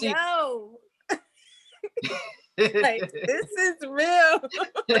that all season. Like, this is real.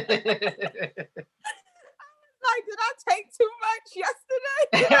 Like, did I take too much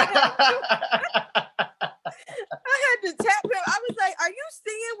yesterday? I had to tap him. I was like, are you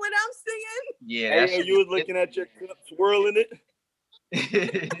seeing what I'm seeing? Yeah. Hey, you was looking at your cup, swirling it?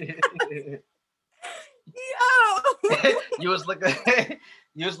 Yo. you was looking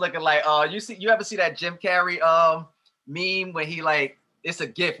like, you ever see that Jim Carrey meme when he like, it's a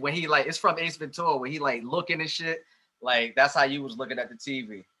GIF when he like, it's from Ace Ventura when he like looking and shit. Like, that's how you was looking at the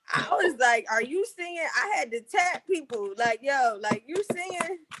TV. I was like, are you singing? I had to tap people like, yo, like, you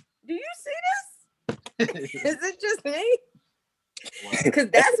singing? Do you see this? Is it just me? Because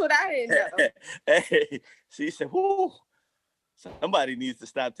that's what I didn't know. Hey, she said, whoo, somebody needs to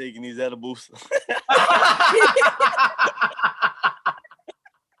stop taking these edibles.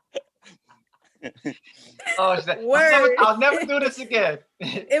 Oh, I'll never do this again.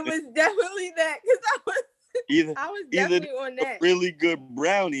 It was definitely that because I was definitely on that. Really good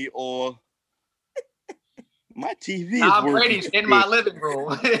brownie or my TV is working. Brady's in my living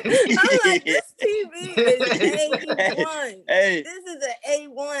room. I'm like, this TV is A1. Hey, this is an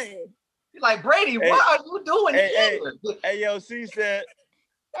A1. You're like, Brady, what are you doing here? Hey, yo, she said,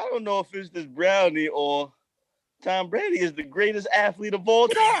 I don't know if it's this brownie or Tom Brady is the greatest athlete of all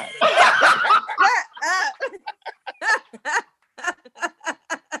time.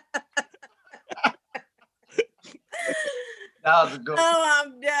 That was a good. Oh,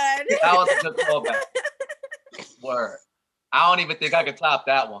 I'm done. That was a good callback. Word. I don't even think I could top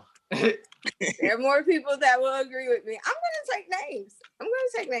that one. There are more people that will agree with me. I'm gonna take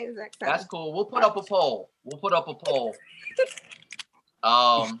names. Next time. That's cool. We'll put up a poll.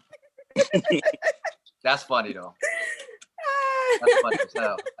 That's funny though. That's funny as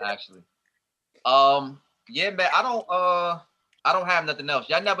hell, actually. Yeah, man. I don't have nothing else.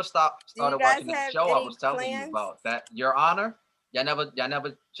 Y'all never started watching the show I was telling you about. That Your Honor. Y'all never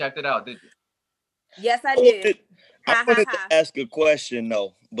checked it out, did you? Yes, I did. I wanted to ask a question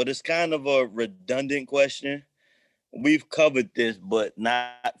though, but it's kind of a redundant question. We've covered this, but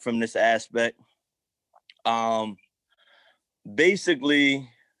not from this aspect. Basically,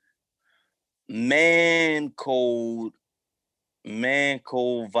 man code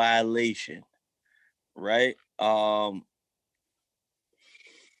violation, right?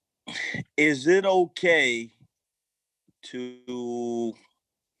 Is it okay to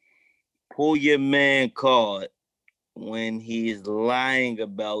pull your man card when he's lying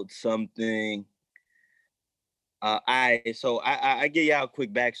about something? I give y'all a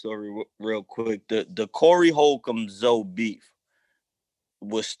quick backstory real quick. The Corey Holcomb Zoe beef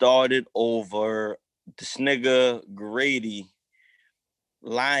was started over this nigga Grady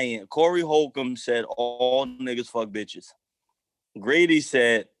lying. Corey Holcomb said all niggas fuck bitches. Grady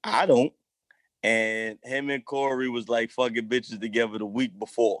said, I don't. and him and Corey was like fucking bitches together the week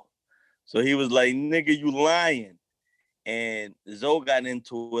before. So he was like, nigga, you lying. And Zoe got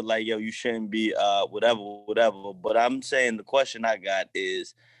into it like, yo, you shouldn't be whatever. But I'm saying the question I got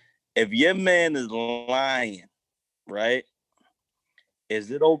is, if your man is lying, right?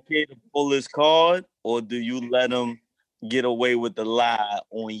 Is it okay to pull his card, or do you let him get away with the lie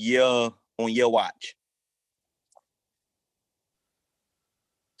on your watch?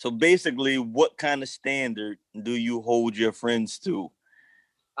 So basically, what kind of standard do you hold your friends to?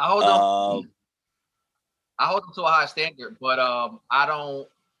 I hold them to a high standard, but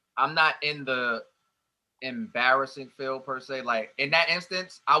I'm not in the embarrassing field per se. Like in that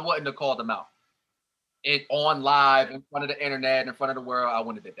instance, I wouldn't have called them out. It on live in front of the internet, in front of the world, I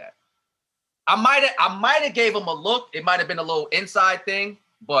wouldn't have did that. I might have gave them a look. It might have been a little inside thing,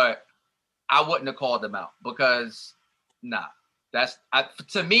 but I wouldn't have called them out because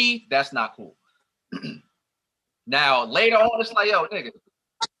to me, that's not cool. Now later on, it's like, yo, nigga,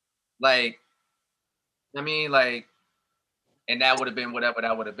 like, I mean, like, and that would have been whatever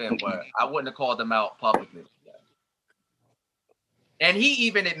that would have been, but I wouldn't have called them out publicly. And he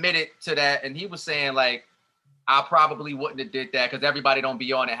even admitted to that, and he was saying, like, I probably wouldn't have did that because everybody don't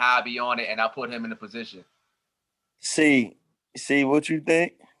be on it how I be on it, and I put him in a position. See what you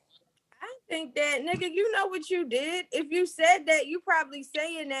think? I think that, nigga, you know what you did. If you said that, you probably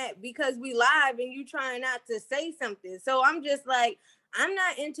saying that because we live and you trying not to say something. So I'm just like, I'm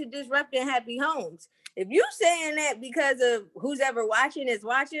not into disrupting happy homes. If you saying that because of who's ever watching is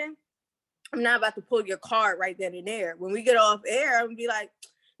watching, I'm not about to pull your card right then and there. When we get off air, I'm gonna be like,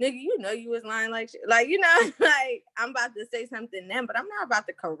 nigga, you know you was lying like shit. Like, you know, like I'm about to say something then, but I'm not about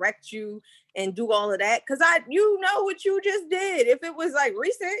to correct you and do all of that. Cause you know what you just did. If it was like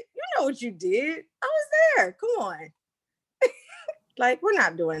recent, you know what you did. I was there. Come on. Like, we're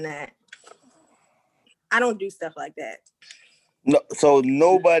not doing that. I don't do stuff like that. No, so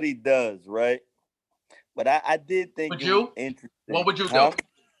nobody does, right? But I did think Would you? interesting. What would you do?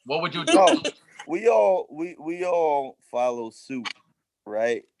 What would you do? No, we all follow suit,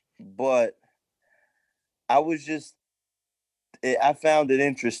 right? But I found it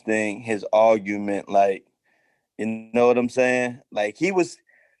interesting, his argument, like, you know what I'm saying? Like, he was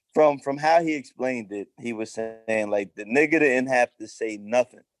from how he explained it, he was saying like the nigga didn't have to say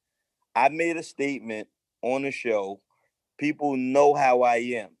nothing. I made a statement on the show. People know how I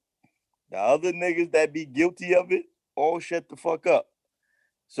am. The other niggas that be guilty of it, all shut the fuck up.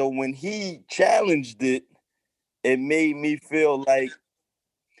 So when he challenged it, it made me feel like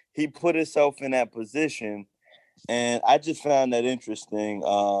he put himself in that position. And I just found that interesting,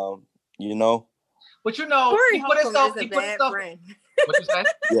 you know. But you know, Corey he put Holcomb himself. is a bad friend. What you say?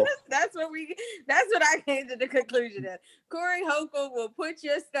 Yeah. That's what I came to the conclusion of. Corey Holcomb will put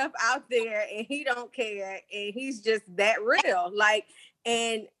your stuff out there and he don't care, and he's just that real. Like,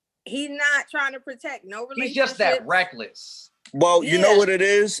 and he's not trying to protect no relationship. He's just that reckless. Well, you know what it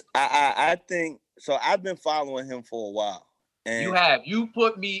is? I think so. I've been following him for a while. And you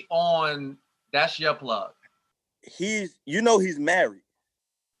put me on. That's your plug. He's married.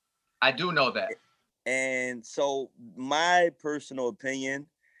 I do know that. And so my personal opinion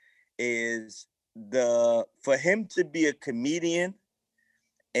is for him to be a comedian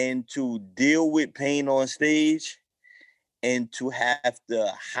and to deal with pain on stage and to have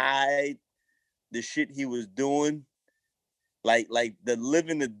to hide the shit he was doing, like the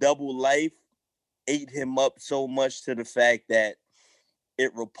living the double life ate him up so much to the fact that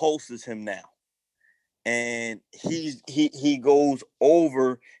it repulses him now. And he goes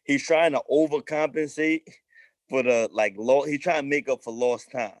over, he's trying to overcompensate for the he's trying to make up for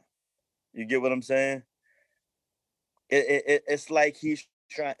lost time. You get what I'm saying? It's like he's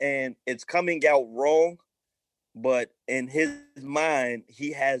trying, and it's coming out wrong, but in his mind,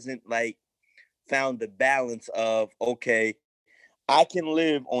 he hasn't found the balance of, okay, I can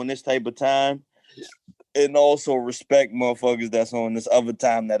live on this type of time and also respect motherfuckers that's on this other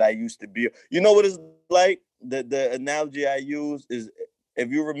time that I used to be. You know what it's like? The analogy I use is, if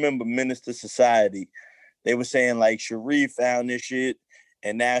you remember Menace to Society, they were saying like Sharif found this shit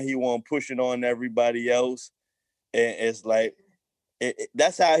and now he won't push it on everybody else. And it's like,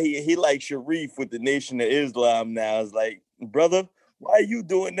 that's how he like Sharif with the Nation of Islam now. It's like, brother, why are you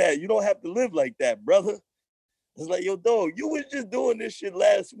doing that? You don't have to live like that, brother. It's like, yo, dog, you was just doing this shit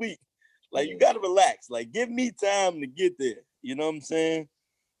last week. Like, you got to relax. Like, give me time to get there. You know what I'm saying?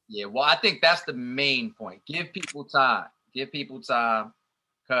 Yeah, well, I think that's the main point. Give people time. Give people time,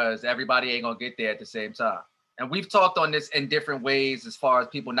 because everybody ain't going to get there at the same time. And we've talked on this in different ways as far as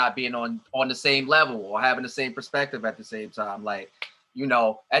people not being on the same level or having the same perspective at the same time. Like, You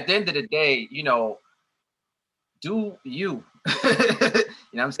know, at the end of the day, you know, do you.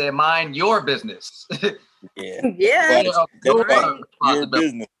 You know what I'm saying? Mind your business. Yeah. Yeah, That's right. mine, Your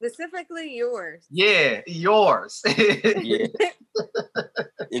business. specifically yours. Yeah, yours. Yeah.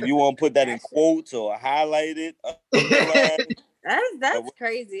 If you want to put that in quotes or highlight it, underline. That's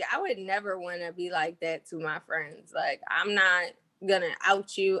crazy. I would never want to be like that to my friends. Like, I'm not gonna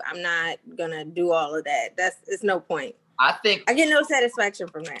out you. I'm not gonna do all of that. It's no point. I get no satisfaction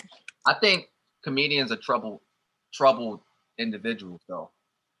from that. I think comedians are troubled individuals, though.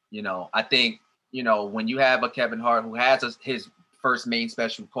 You know, I think, you know, when you have a Kevin Hart who has his first main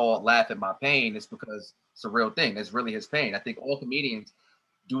special called "Laugh at My Pain," it's because it's a real thing. It's really his pain. I think all comedians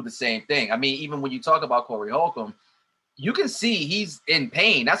do the same thing. I mean, even when you talk about Corey Holcomb, you can see he's in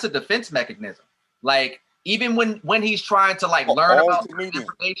pain. That's a defense mechanism. Like, even when he's trying to like learn about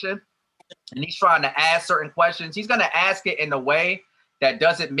information and he's trying to ask certain questions, he's gonna ask it in a way that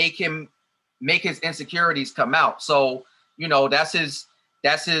doesn't make his insecurities come out. So, you know, that's his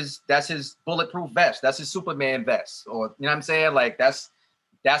bulletproof vest. That's his Superman vest. Or, you know what I'm saying? Like, that's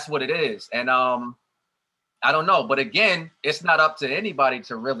what it is. And I don't know. But again, it's not up to anybody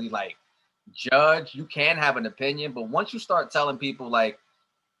to really like judge. You can have an opinion, but once you start telling people like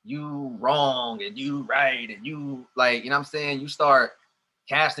you wrong and you right and you like, you know what I'm saying, you start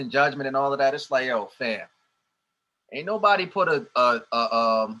casting judgment and all of that, it's like, yo, fam, ain't nobody put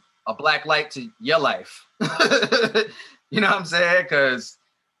a black light to your life. You know what I'm saying? Because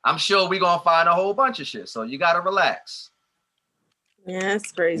I'm sure we're gonna find a whole bunch of shit. So you gotta relax. Yeah,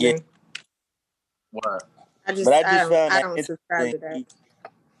 that's crazy. Yeah. Word. I don't subscribe to that.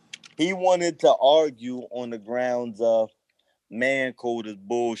 He wanted to argue on the grounds of man code is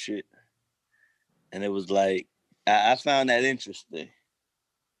bullshit. And it was like, I found that interesting.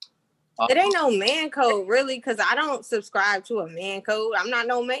 It ain't no man code, really, because I don't subscribe to a man code. I'm not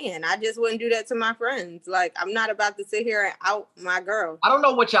no man. I just wouldn't do that to my friends. Like, I'm not about to sit here and out my girl. I don't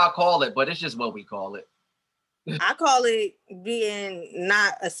know what y'all call it, but it's just what we call it. I call it being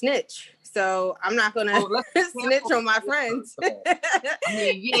not a snitch. So I'm not gonna snitch on my friends. I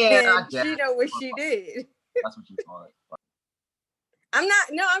mean, yeah, she know what she did. That's what you call it. I'm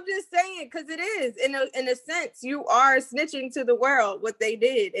just saying, because it is in a sense, you are snitching to the world what they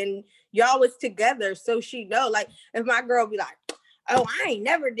did, and y'all was together, so she know. Like, if my girl be like, oh, I ain't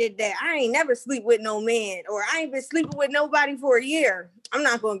never did that, I ain't never sleep with no man, or I ain't been sleeping with nobody for a year, I'm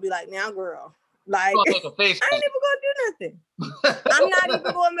not gonna be like, now girl, like, I ain't even gonna do nothing. I'm not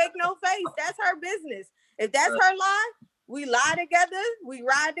even gonna make no face. That's her business. If that's her lie, we lie together, we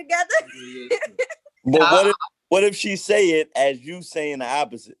ride together. But what if she say it as you saying the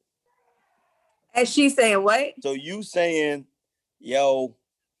opposite? As she saying what? So you saying, yo,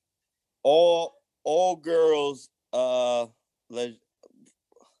 all girls, I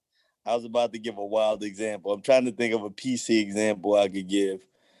was about to give a wild example. I'm trying to think of a PC example I could give.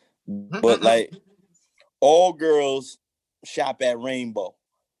 But like, all girls shop at Rainbow.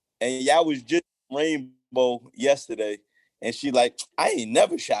 And y'all was just Rainbow yesterday. And she like, I ain't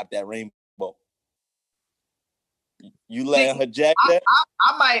never shopped at Rainbow. You letting her jack that?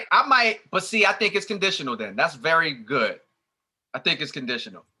 I might, but see, I think it's conditional then. That's very good. I think it's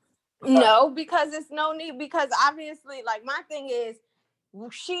conditional. No, because it's no need, because obviously, like, my thing is,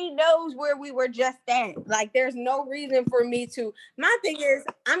 she knows where we were just at. Like, there's no reason for me to. My thing is,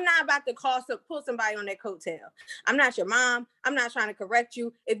 I'm not about to pull somebody on their coattail. I'm not your mom. I'm not trying to correct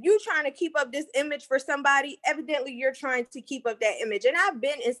you. If you're trying to keep up this image for somebody, evidently you're trying to keep up that image. And I've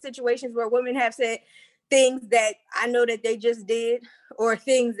been in situations where women have said things that I know that they just did, or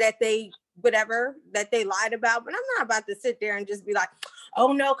things that they that they lied about. But I'm not about to sit there and just be like,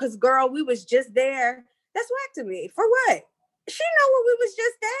 oh no, because girl, we was just there. That's whack to me. For what? She know what we was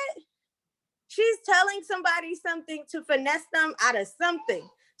just at. She's telling somebody something to finesse them out of something.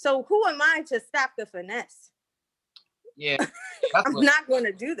 So who am I to stop the finesse? Yeah. I'm not going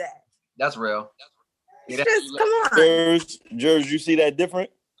to do that. That's real. It's just, come on. Jers, you see that different?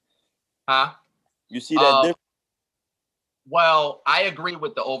 Huh? You see that different? Well, I agree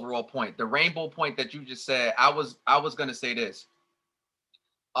with the overall point. The rainbow point that you just said, I was going to say this.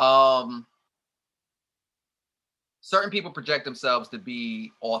 Certain people project themselves to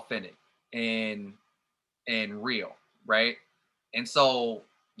be authentic and real, right? And so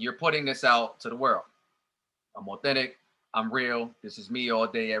you're putting this out to the world. I'm authentic. I'm real. This is me all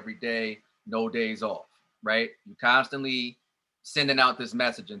day, every day. No days off, right? You constantly sending out this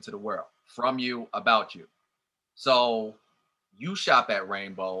message into the world from you, about you. So you shop at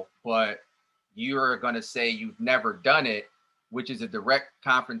Rainbow, but you're going to say you've never done it, which is a direct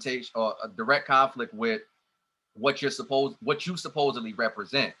confrontation or a direct conflict with what you supposedly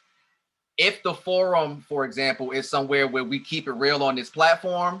represent. If the forum, for example, is somewhere where we keep it real on this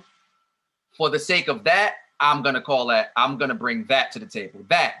platform, for the sake of that, I'm going to bring that to the table.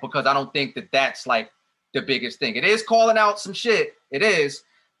 That, because I don't think that that's like the biggest thing. It is calling out some shit. It is.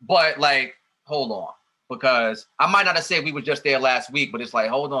 But like, hold on. Because I might not have said we were just there last week, but it's like,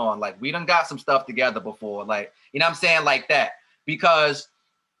 hold on. Like, we done got some stuff together before. Like, you know what I'm saying? Like that. Because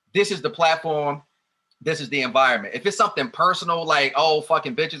this is the platform. This is the environment. If it's something personal, like, oh,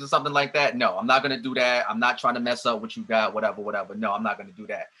 fucking bitches or something like that, no, I'm not going to do that. I'm not trying to mess up what you got, whatever. No, I'm not going to do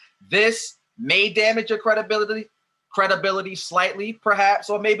that. This may damage your credibility slightly, perhaps,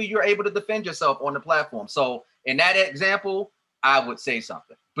 or maybe you're able to defend yourself on the platform. So in that example, I would say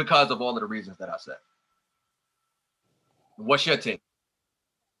something because of all of the reasons that I said. What's your take?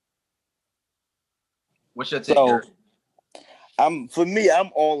 So, for me,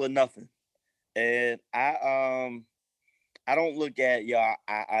 I'm all or nothing. And I don't look at y'all.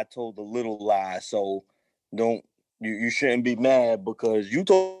 I told a little lie, so you shouldn't be mad because you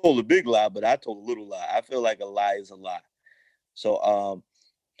told a big lie, but I told a little lie. I feel like a lie is a lie. So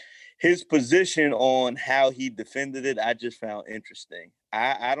his position on how he defended it, I just found interesting.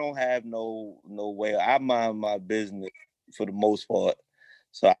 I don't have no way. I mind my business for the most part,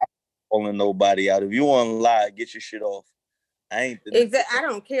 so I'm not calling nobody out. If you want to lie, get your shit off. I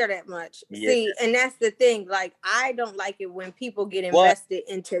don't care that much. Yeah. See, and that's the thing. Like, I don't like it when people get invested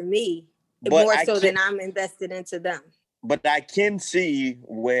into me more so than I'm invested into them. But I can see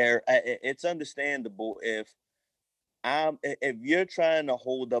where it's understandable if you're trying to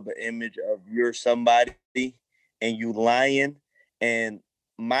hold up an image of you're somebody and you lying, and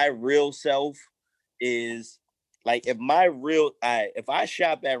my real self is like, if I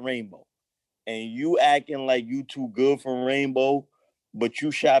shop at Rainbow and you acting like you too good for Rainbow, but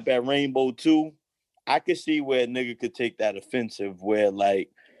you shop at Rainbow too, I could see where a nigga could take that offensive, where like,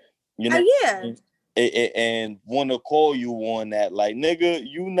 you know, and want to call you on that, like, nigga,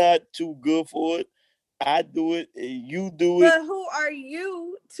 you not too good for it. I do it, you do it. But who are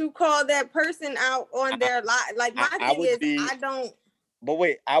you to call that person out on their lie? Like, my thing is, I don't. But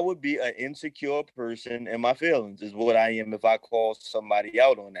wait, I would be an insecure person in my feelings, is what I am if I call somebody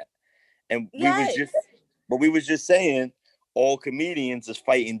out on that. And we was just saying all comedians is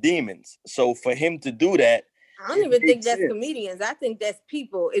fighting demons. So for him to do that, I don't even think that's comedians. I think that's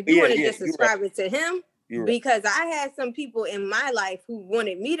people. If you want to just describe it to him, because I had some people in my life who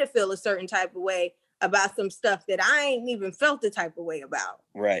wanted me to feel a certain type of way about some stuff that I ain't even felt the type of way about.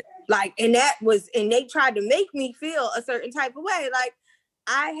 Right. Like, and they tried to make me feel a certain type of way. Like,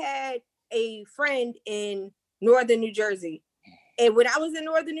 I had a friend in Northern New Jersey. And when I was in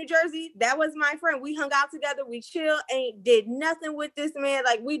Northern New Jersey, that was my friend. We hung out together. We chilled, ain't did nothing with this man.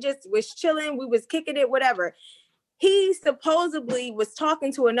 Like, we just was chilling. We was kicking it, whatever. He supposedly was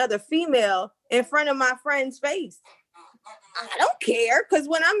talking to another female in front of my friend's face. I don't care, because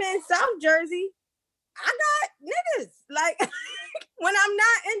when I'm in South Jersey, I got niggas. Like, when I'm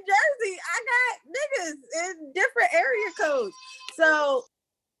not in Jersey, I got niggas in different area codes. So,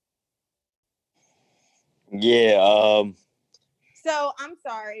 yeah. So I'm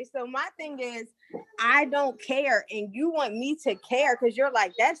sorry. So my thing is, I don't care, and you want me to care because you're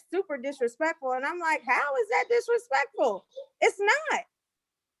like, that's super disrespectful, and I'm like, how is that disrespectful? It's not.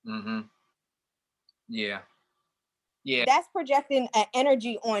 Mm-hmm. Yeah. That's projecting an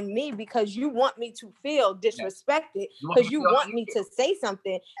energy on me because you want me to feel disrespected, because you want me to say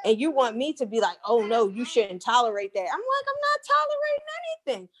something, and you want me to be like, oh no, you shouldn't tolerate that. I'm like, I'm not tolerating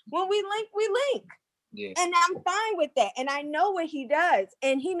anything. When we link, we link. Yeah. And I'm fine with that. And I know what he does.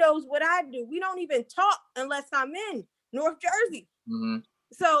 And he knows what I do. We don't even talk unless I'm in North Jersey. Mm-hmm.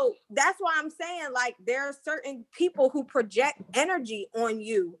 So that's why I'm saying, like, there are certain people who project energy on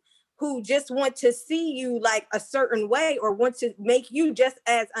you, who just want to see you like a certain way, or want to make you just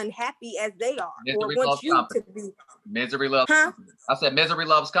as unhappy as they are. Misery or want you company. to be. Misery loves company. I said misery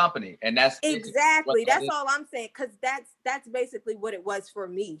loves company. And that's exactly. That's all I'm saying. Because that's basically what it was for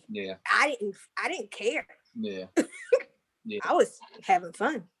me. Yeah. I didn't care. Yeah. Yeah. I was having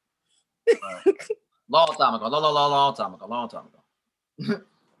fun. Right. Long time ago. Long time ago.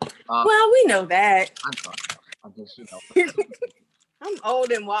 Well, we know that. I'm sorry. I'm just, you know. I'm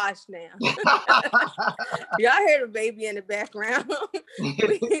old and washed now. Y'all hear the baby in the background.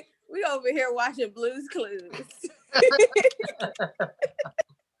 we over here watching Blue's Clues.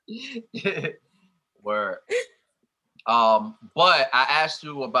 Word. But I asked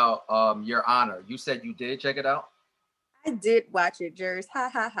you about Your Honor. You said you did check it out? I did watch it, Jers. Ha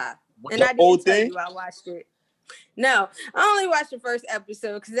ha ha. And I didn't tell you I watched it. No, I only watched the first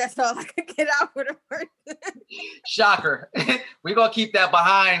episode because that's all I could get out for the first. Shocker. We're gonna keep that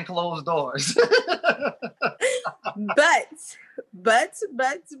behind closed doors. but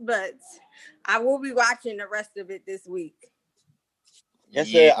I will be watching the rest of it this week.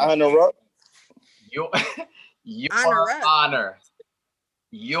 Yes, honor up. Your Honor Up. honor.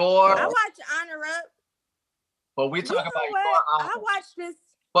 I watch Honor Up. But we talk about your honor. I watched this.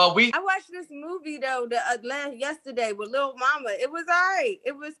 But I watched this movie though yesterday with Lil Mama. It was all right.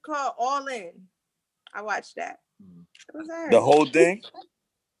 It was called All In. I watched that. It was all right. The whole thing?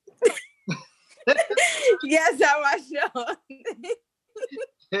 Yes, I watched it all.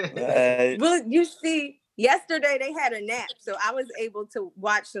 Well, you see, yesterday they had a nap, so I was able to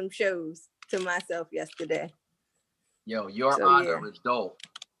watch some shows to myself yesterday. Yo, Your Honor is dope.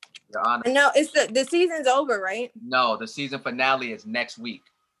 Your Honor. No, it's the season's over, right? No, the season finale is next week.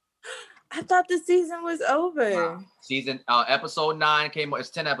 I thought the season was over. Episode 9 came on. It's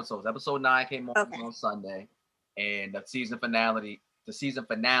 10 episodes. Episode 9 came on Sunday, and the season finale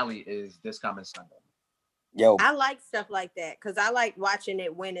is this coming Sunday. Yo, I like stuff like that because I like watching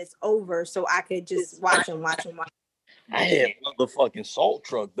it when it's over, so I could just watch them. I had a motherfucking salt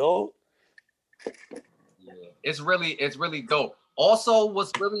truck, though. Yeah, it's really dope. Also,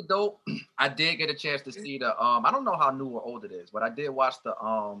 what's really dope, I did get a chance to see the I don't know how new or old it is, but I did watch the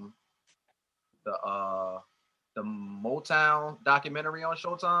Motown documentary on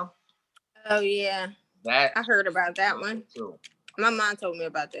Showtime. Oh yeah, that I heard about that one too. My mom told me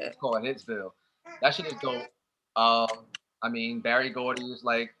about that. It's called Hitsville. That shit is dope. I mean, Barry Gordy is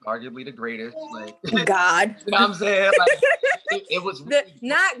like arguably the greatest. Like God, you know what I'm saying? Like it was really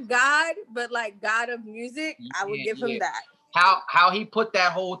not God, but like God of music. I would give him that. How he put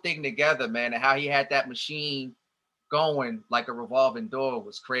that whole thing together, man, and how he had that machine going like a revolving door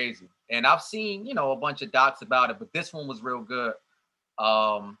was crazy. And I've seen, a bunch of docs about it, but this one was real good.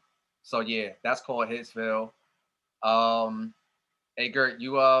 So yeah, that's called Hitsville. Hey Gert,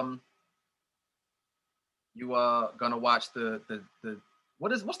 you gonna watch the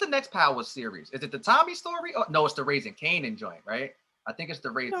what's the next Power series? Is it the Tommy story? Oh, no, it's the Raising Kanan joint, right? I think it's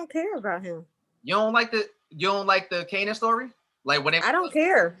the Raising. I don't care about him. You don't like the Kanan story? Like when I don't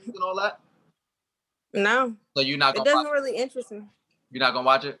care and all that? No. So you're not gonna it doesn't really interest me. You're not gonna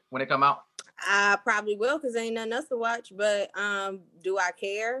watch it when it come out? I probably will because there ain't nothing else to watch. But do I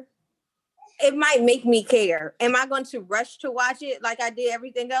care? It might make me care. Am I going to rush to watch it like I did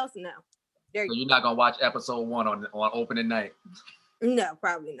everything else? No. So you're not gonna watch episode 1 on opening night? No,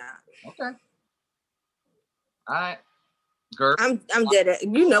 probably not. Okay. All right. Gert. I'm dead. I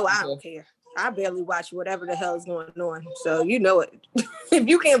don't care. I barely watch whatever the hell is going on. So it. If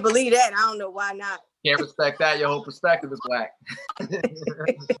you can't believe that, I don't know why not. Can't respect that. Your whole perspective is whack.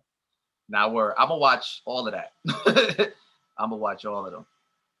 Nah, word. I'm gonna watch all of that. I'm gonna watch all of them.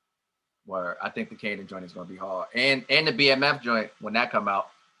 Where I think the Kanan joint is gonna be hard, and the BMF joint when that come out.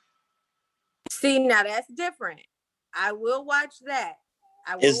 See, now that's different. I will watch that.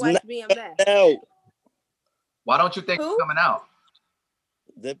 I will watch BMF. Out. Why don't you think it's coming out?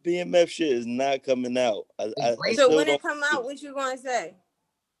 The BMF shit is not coming out. So when it come out, what you gonna say?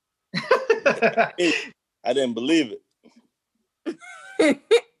 I didn't believe it.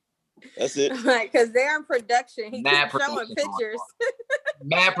 That's it. Like, because they're in production. He keeps showing pictures.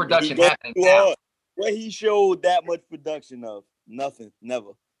 Mad production happening now. What he showed that much production of? Nothing.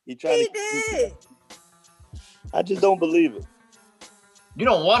 Never. He did. I just don't believe it. You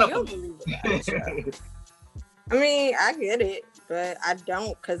don't want to believe it. I mean, I get it, but I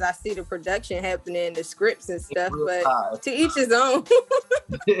don't because I see the production happening, the scripts and stuff. But to each his own.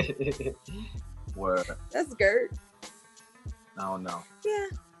 Word. That's Gert. I don't know. Yeah.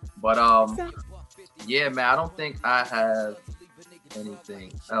 But yeah, man, I don't think I have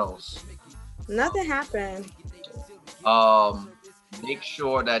anything else. Nothing happened. Make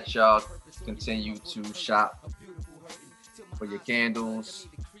sure that y'all continue to shop for your candles,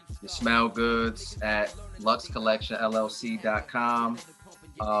 your smell goods at luxcollectionllc.com.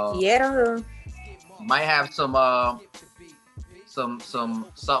 Yeah. Might have something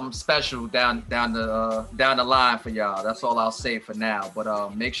special down the line for y'all. That's all I'll say for now.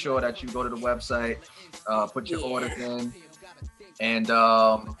 But make sure that you go to the website, put your orders in, and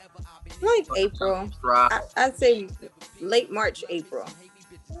like April. I'd say late March, April,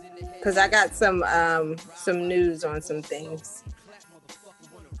 because I got some news on some things.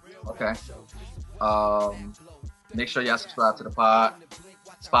 Okay. Make sure y'all subscribe to the pod,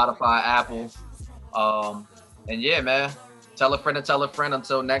 Spotify, Apple, and yeah, man. Tell a friend to tell a friend.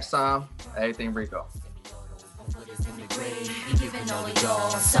 Until next time, everything Rico. all of y'all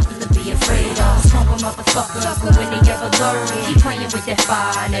something to be afraid of. Smoking motherfuckers, but when they ever learn, keep playing with that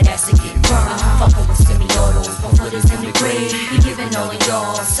fire, now that's to get burned. Fucking with semi-autos, gon' put us in the grave. We giving all of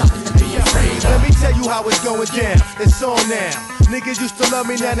y'all something to be afraid of. Let me tell you how it's going down. It's on now. Niggas used to love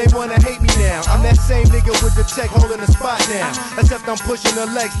me, now they wanna hate me now. I'm that same nigga with the check holding the spot down. Except I'm pushing the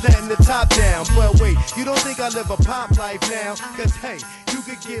legs, letting the top down. But wait, you don't think I live a pop life now? Cause hey, you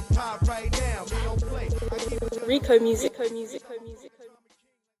could get pop right now. We don't play. Rico music.